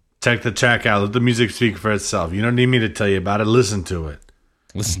check the track out. Let the music speak for itself. You don't need me to tell you about it. Listen to it.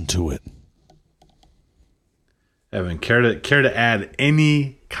 Listen to it. Evan, care to add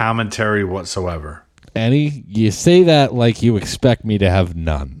any commentary whatsoever? Any? You say that like you expect me to have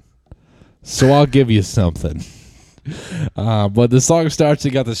none. So I'll give you something. But the song starts,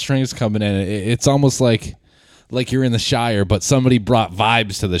 you got the strings coming in. It's almost like like you're in the Shire, but somebody brought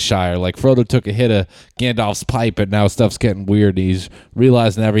vibes to the Shire. Like Frodo took a hit of Gandalf's pipe, and now stuff's getting weird. And he's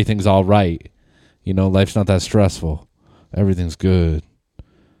realizing everything's all right. You know, life's not that stressful. Everything's good.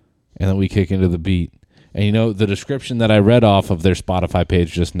 And then we kick into the beat. And you know, the description that I read off of their Spotify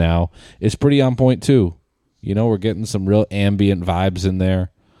page just now is pretty on point too. You know, we're getting some real ambient vibes in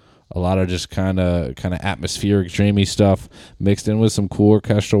there. A lot of just kind of atmospheric, dreamy stuff mixed in with some cool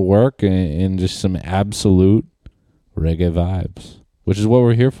orchestral work and just some absolute reggae vibes, which is what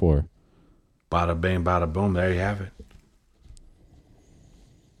we're here for. Bada bing, bada boom. There you have it.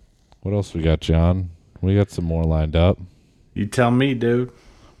 What else we got, John? We got some more lined up. You tell me, dude.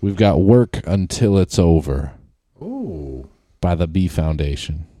 We've got Work Until It's Over. Ooh. By the B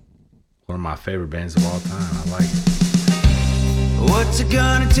Foundation. One of my favorite bands of all time. I like it. What's it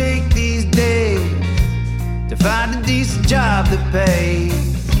gonna take these days to find a decent job that pays?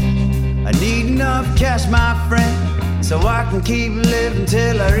 I need enough cash, my friend, so I can keep living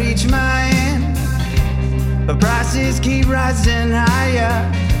till I reach my end. But prices keep rising higher.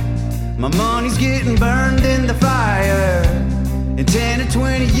 My money's getting burned in the fire. In 10 or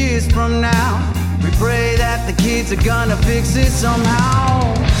 20 years from now, we pray that the kids are gonna fix it somehow.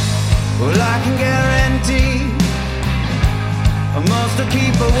 Well, I can guarantee most will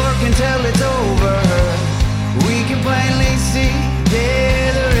keep working till it's over. We can plainly see,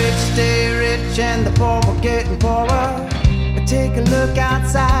 yeah, the rich stay rich and the poor are getting poorer. But take a look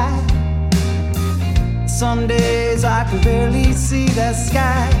outside. Some days I can barely see the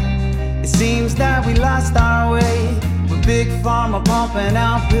sky. It seems that we lost our way, with Big Pharma pumping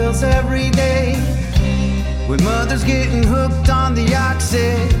out pills every day, with mothers getting hooked on the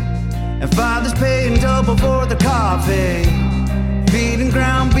oxy and fathers paying double for the coffee, feeding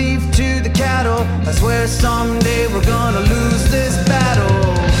ground beef to the cattle. I swear someday we're gonna lose this battle.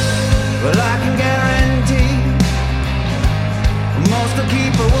 Well, I can guarantee most will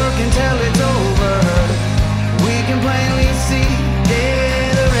keep working till it's over. We can plainly see,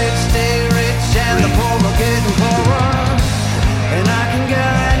 yeah, the rich stay rich and the poor are getting poorer. And I can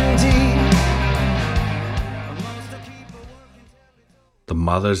guarantee most will keep working. The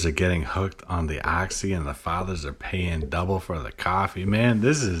mothers are getting hooked on the oxy and the fathers are paying double for the coffee. Man,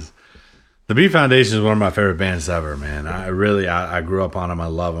 this is... The B Foundation is one of my favorite bands ever, man. I grew up on them. I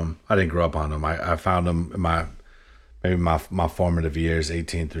love them. I didn't grow up on them. I found them in my formative years,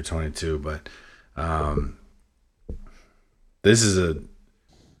 18 through 22. But this is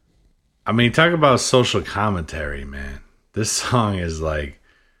talk about social commentary, man. This song is like,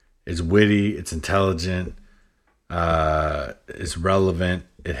 it's witty, it's intelligent, it's relevant.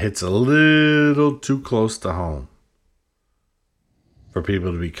 It hits a little too close to home for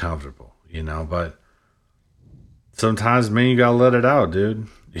people to be comfortable. You know, but sometimes, man, you gotta let it out, dude.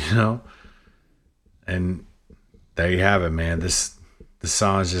 You know, and there you have it, man. This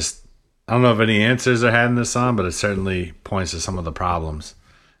song is just, I don't know if any answers are had in this song, but it certainly points to some of the problems,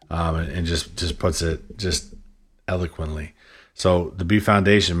 and just puts it just eloquently. So the B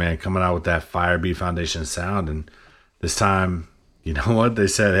Foundation, man, coming out with that fire B Foundation sound, and this time, you know what they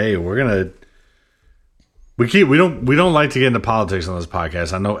said? Hey, we don't like to get into politics on this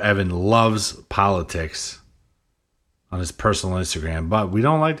podcast. I know Evan loves politics on his personal Instagram, but we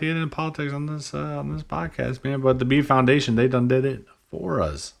don't like to get into politics on this podcast, man. But the B Foundation, they done did it for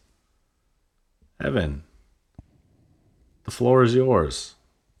us. Evan, the floor is yours.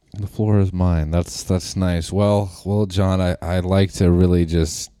 The floor is mine. That's nice. Well, John, I'd like to really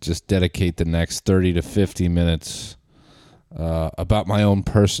just dedicate the next 30 to 50 minutes about my own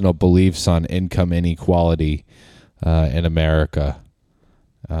personal beliefs on income inequality in America.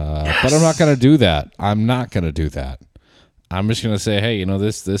 Yes. But I'm not going to do that. I'm just going to say, hey, you know,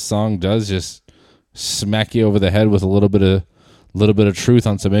 this song does just smack you over the head with a little bit of truth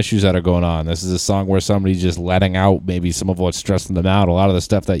on some issues that are going on. This is a song where somebody's just letting out maybe some of what's stressing them out, a lot of the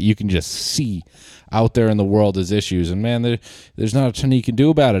stuff that you can just see out there in the world as issues. And man, there's not a ton you can do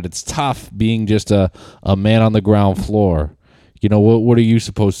about it. It's tough being just a man on the ground floor. You know, what are you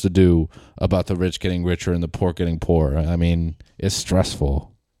supposed to do about the rich getting richer and the poor getting poorer? I mean, it's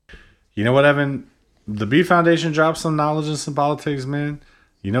stressful. You know what, Evan? The B Foundation dropped some knowledge in some politics, man.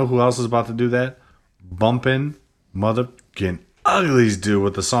 You know who else is about to do that? Bumpin' motherfucking uglies do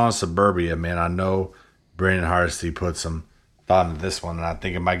with the song Suburbia, man. I know Brandon Hardesty put some thought into this one, and I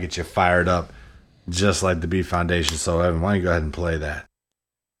think it might get you fired up just like the B Foundation. So, Evan, why don't you go ahead and play that?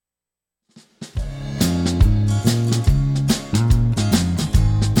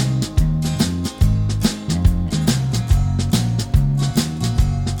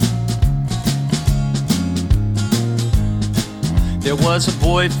 There was a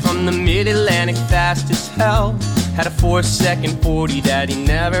boy from the mid-Atlantic, fast as hell. Had a 4-second 40 that he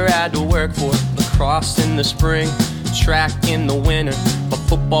never had to work for. Lacrosse in the spring, track in the winter, but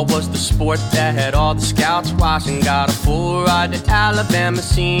football was the sport that had all the scouts watching. Got a full ride to Alabama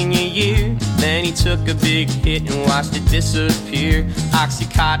senior year. Then he took a big hit and watched it disappear.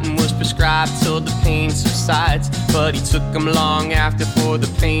 Oxycontin was prescribed till the pain subsides, but he took him long after for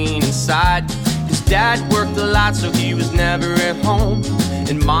the pain inside. His dad worked a lot, so he was never at home,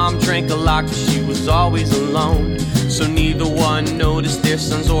 and mom drank a lot cause she was always alone. So neither one noticed their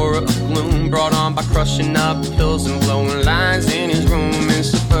son's aura of gloom, brought on by crushing up pills and blowing lines in his room in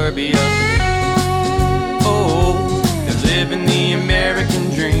suburbia. Oh, they're living the American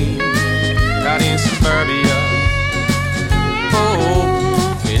dream out in suburbia.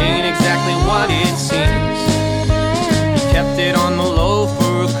 Oh, it ain't exactly what it seems. He kept it on the low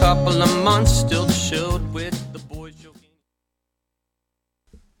for a couple of months, still chilled with the boys joking.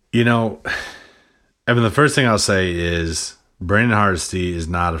 You know, Evan, the first thing I'll say is Brandon Hardesty is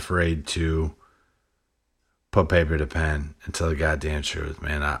not afraid to put paper to pen and tell the goddamn truth,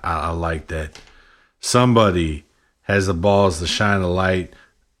 man. I like that somebody has the balls to shine a light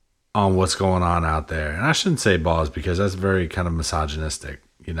on what's going on out there. And I shouldn't say balls because that's very kind of misogynistic.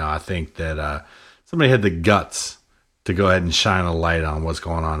 You know, I think that somebody had the guts to go ahead and shine a light on what's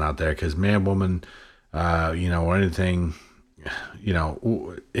going on out there, because man, woman, you know, or anything, you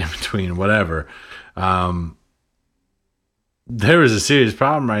know, in between, whatever. There is a serious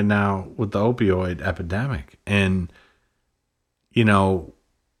problem right now with the opioid epidemic. And, you know,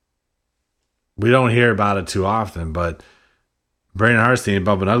 we don't hear about it too often, but Brandon Hardesty and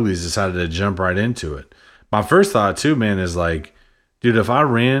Bumpin' Uglies decided to jump right into it. My first thought too, man, is like, dude, if I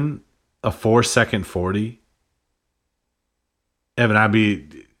ran a 4-second 40, Evan, I'd be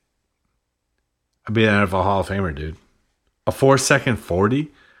an NFL Hall of Famer, dude. A 4-second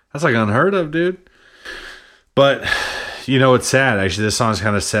 40? That's like unheard of, dude. But, you know, it's sad. Actually, this song's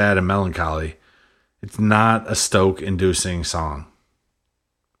kind of sad and melancholy. It's not a stoke-inducing song.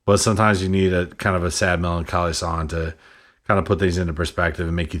 But sometimes you need a kind of a sad, melancholy song to kind of put things into perspective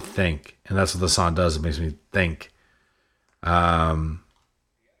and make you think. And that's what the song does. It makes me think.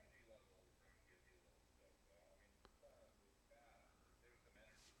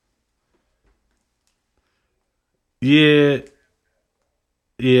 Yeah.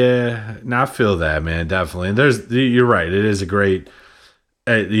 No, I feel that, man. Definitely. And you're right. It is a great,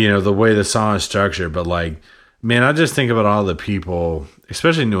 you know, the way the song is structured. But like, man, I just think about all the people,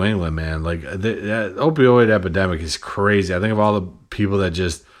 especially in New England, man. Like the opioid epidemic is crazy. I think of all the people that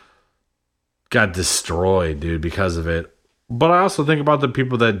just got destroyed, dude, because of it. But I also think about the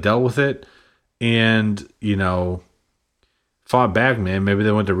people that dealt with it and, you know, fought back, man. Maybe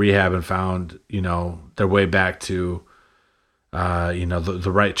they went to rehab and found, you know, their way back to, you know,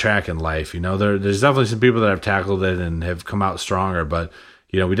 the right track in life. You know, there's definitely some people that have tackled it and have come out stronger, but,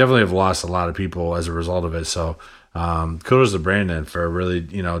 you know, we definitely have lost a lot of people as a result of it. So, kudos to Brandon for really,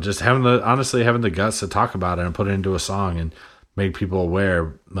 you know, just having the guts to talk about it and put it into a song and make people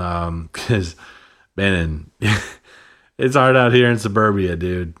aware. Cause man, it's hard out here in suburbia,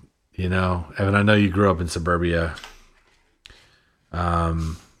 dude. You know, Evan, I know you grew up in suburbia.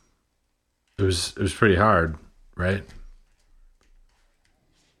 It was pretty hard, right?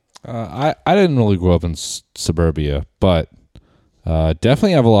 I didn't really grow up in suburbia, but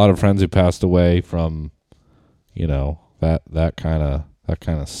definitely have a lot of friends who passed away from, you know, that kind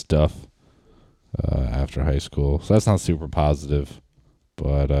of stuff after high school. So that's not super positive,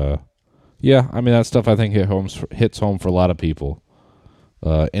 but yeah, I mean that stuff I think hits home for a lot of people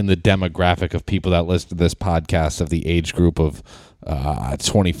in the demographic of people that listen to this podcast of the age group of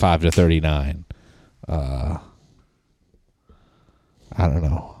 25 to 39. I don't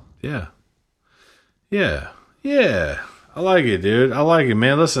know. Yeah. I like it, dude. I like it,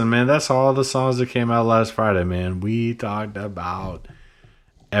 man. Listen, man, that's all the songs that came out last Friday, man. We talked about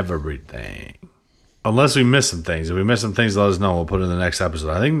everything. Unless we missed some things. If we missed some things, let us know. We'll put it in the next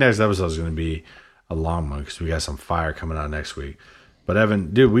episode. I think next episode is going to be a long one because we got some fire coming out next week. But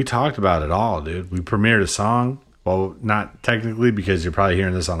Evan, dude, we talked about it all, dude. We premiered a song. Well, not technically because you're probably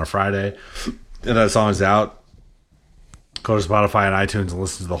hearing this on a Friday. And that song's out. Go to Spotify and iTunes and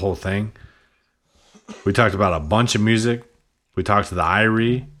listen to the whole thing. We talked about a bunch of music. We talked to the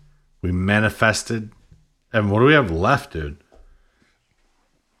Irie. We manifested. Evan, what do we have left, dude?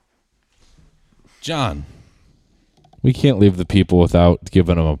 John, we can't leave the people without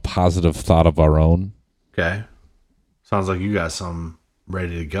giving them a positive thought of our own. Okay. Sounds like you got some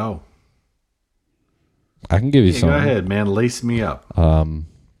ready to go. I can give you some. Go ahead, man. Lace me up.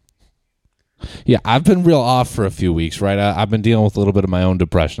 Yeah, I've been real off for a few weeks, right? I've been dealing with a little bit of my own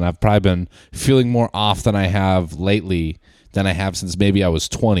depression. I've probably been feeling more off than I have lately than I have since maybe I was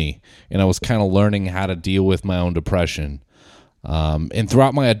 20, and I was kind of learning how to deal with my own depression. And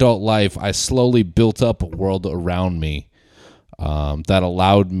throughout my adult life, I slowly built up a world around me that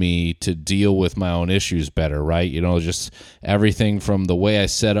allowed me to deal with my own issues better, right? You know, just everything from the way I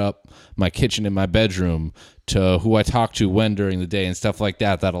set up my kitchen in my bedroom to who I talk to when during the day and stuff like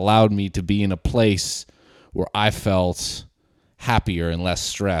that, that allowed me to be in a place where I felt happier and less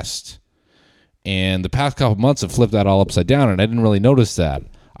stressed. And the past couple months have flipped that all upside down, and I didn't really notice that.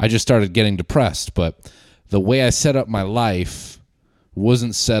 I just started getting depressed, but the way I set up my life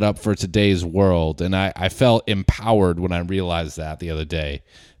wasn't set up for today's world, and I felt empowered when I realized that the other day,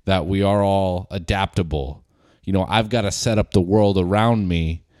 that we are all adaptable. You know, I've got to set up the world around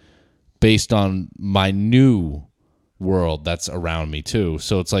me based on my new world that's around me too.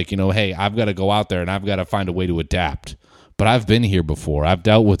 So it's like, you know, hey, I've got to go out there and I've got to find a way to adapt. But I've been here before. I've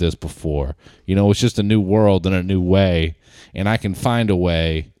dealt with this before. You know, it's just a new world and a new way, and I can find a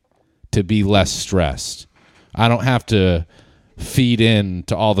way to be less stressed. I don't have to feed in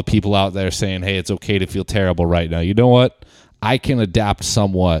to all the people out there saying, hey, it's okay to feel terrible right now. You know what? I can adapt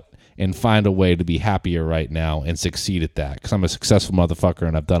somewhat and find a way to be happier right now and succeed at that, because I'm a successful motherfucker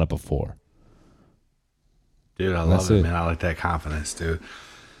and I've done it before. Dude, I love it, man. I like that confidence, dude.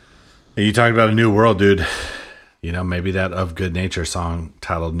 And you talked about a new world, dude. You know, maybe that Of Good Nature song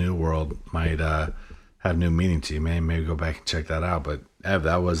titled New World might have new meaning to you, man. Maybe go back and check that out. But, Ev,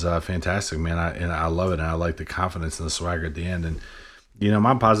 that was fantastic, man. I love it, and I like the confidence and the swagger at the end. And, you know,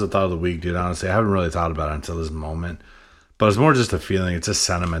 my positive thought of the week, dude, honestly, I haven't really thought about it until this moment. But it's more just a feeling. It's a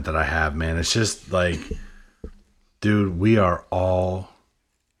sentiment that I have, man. It's just like, dude, we are all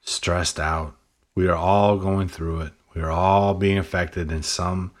stressed out. We are all going through it. We are all being affected in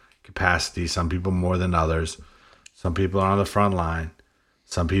some capacity, some people more than others. Some people are on the front line.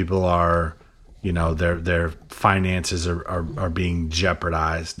 Some people are, you know, their finances are being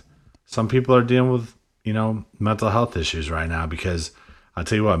jeopardized. Some people are dealing with, you know, mental health issues right now, because I'll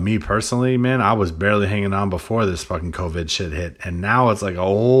tell you what, me personally, man, I was barely hanging on before this fucking COVID shit hit. And now it's like a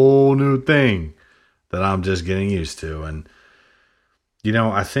whole new thing that I'm just getting used to. And, you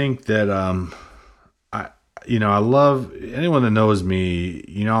know, I think that, I love anyone that knows me,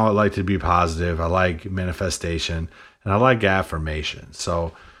 you know, I like to be positive. I like manifestation and I like affirmation.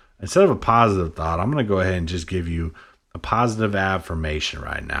 So instead of a positive thought, I'm going to go ahead and just give you a positive affirmation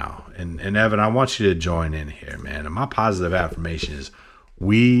right now. And Evan, I want you to join in here, man. And my positive affirmation is,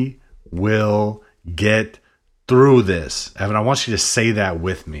 we will get through this. Evan, I want you to say that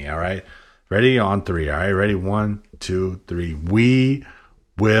with me. All right. Ready? On 3. All right. Ready? 1, 2, 3. We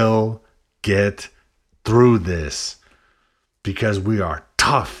will get through this, because we are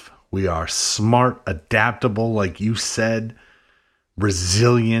tough. We are smart, adaptable, like you said,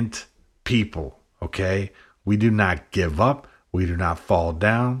 resilient people. Okay. We do not give up. We do not fall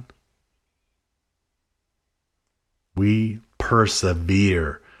down. We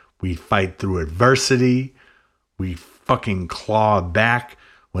persevere. We fight through adversity. We fucking claw back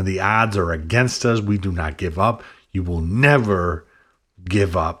when the odds are against us. We do not give up. You will never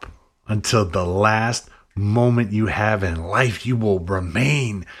give up until the last moment you have in life. You will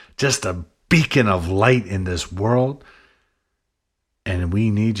remain just a beacon of light in this world. And we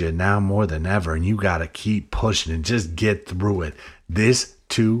need you now more than ever. And you got to keep pushing and just get through it. This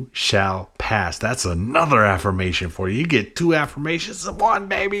too shall pass. That's another affirmation for you. You get 2 affirmations in one,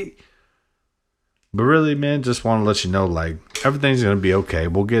 baby. But really, man, just want to let you know, like, everything's going to be okay.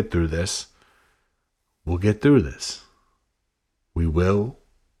 We'll get through this. We'll get through this. We will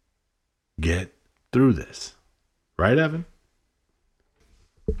get through this. Right, Evan?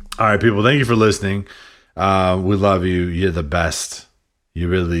 All right, people, thank you for listening. We love you. You're the best. You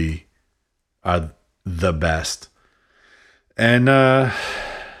really are the best. And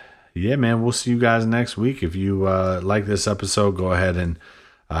yeah, man, we'll see you guys next week. If you like this episode, go ahead and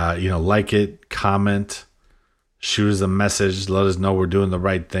like it, comment, shoot us a message, let us know we're doing the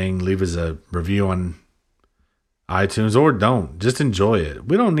right thing. Leave us a review on iTunes, or don't. Just enjoy it.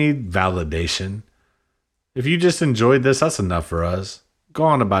 We don't need validation. If you just enjoyed this, that's enough for us. Go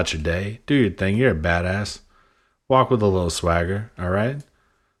on about your day. Do your thing. You're a badass. Walk with a little swagger, all right?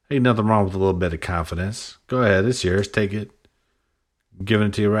 Ain't nothing wrong with a little bit of confidence. Go ahead. It's yours. Take it. I'm giving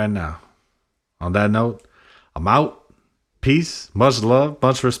it to you right now. On that note, I'm out. Peace. Much love.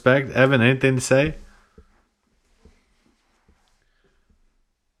 Much respect. Evan, anything to say?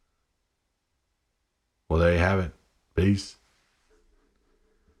 Well, there you have it. Peace.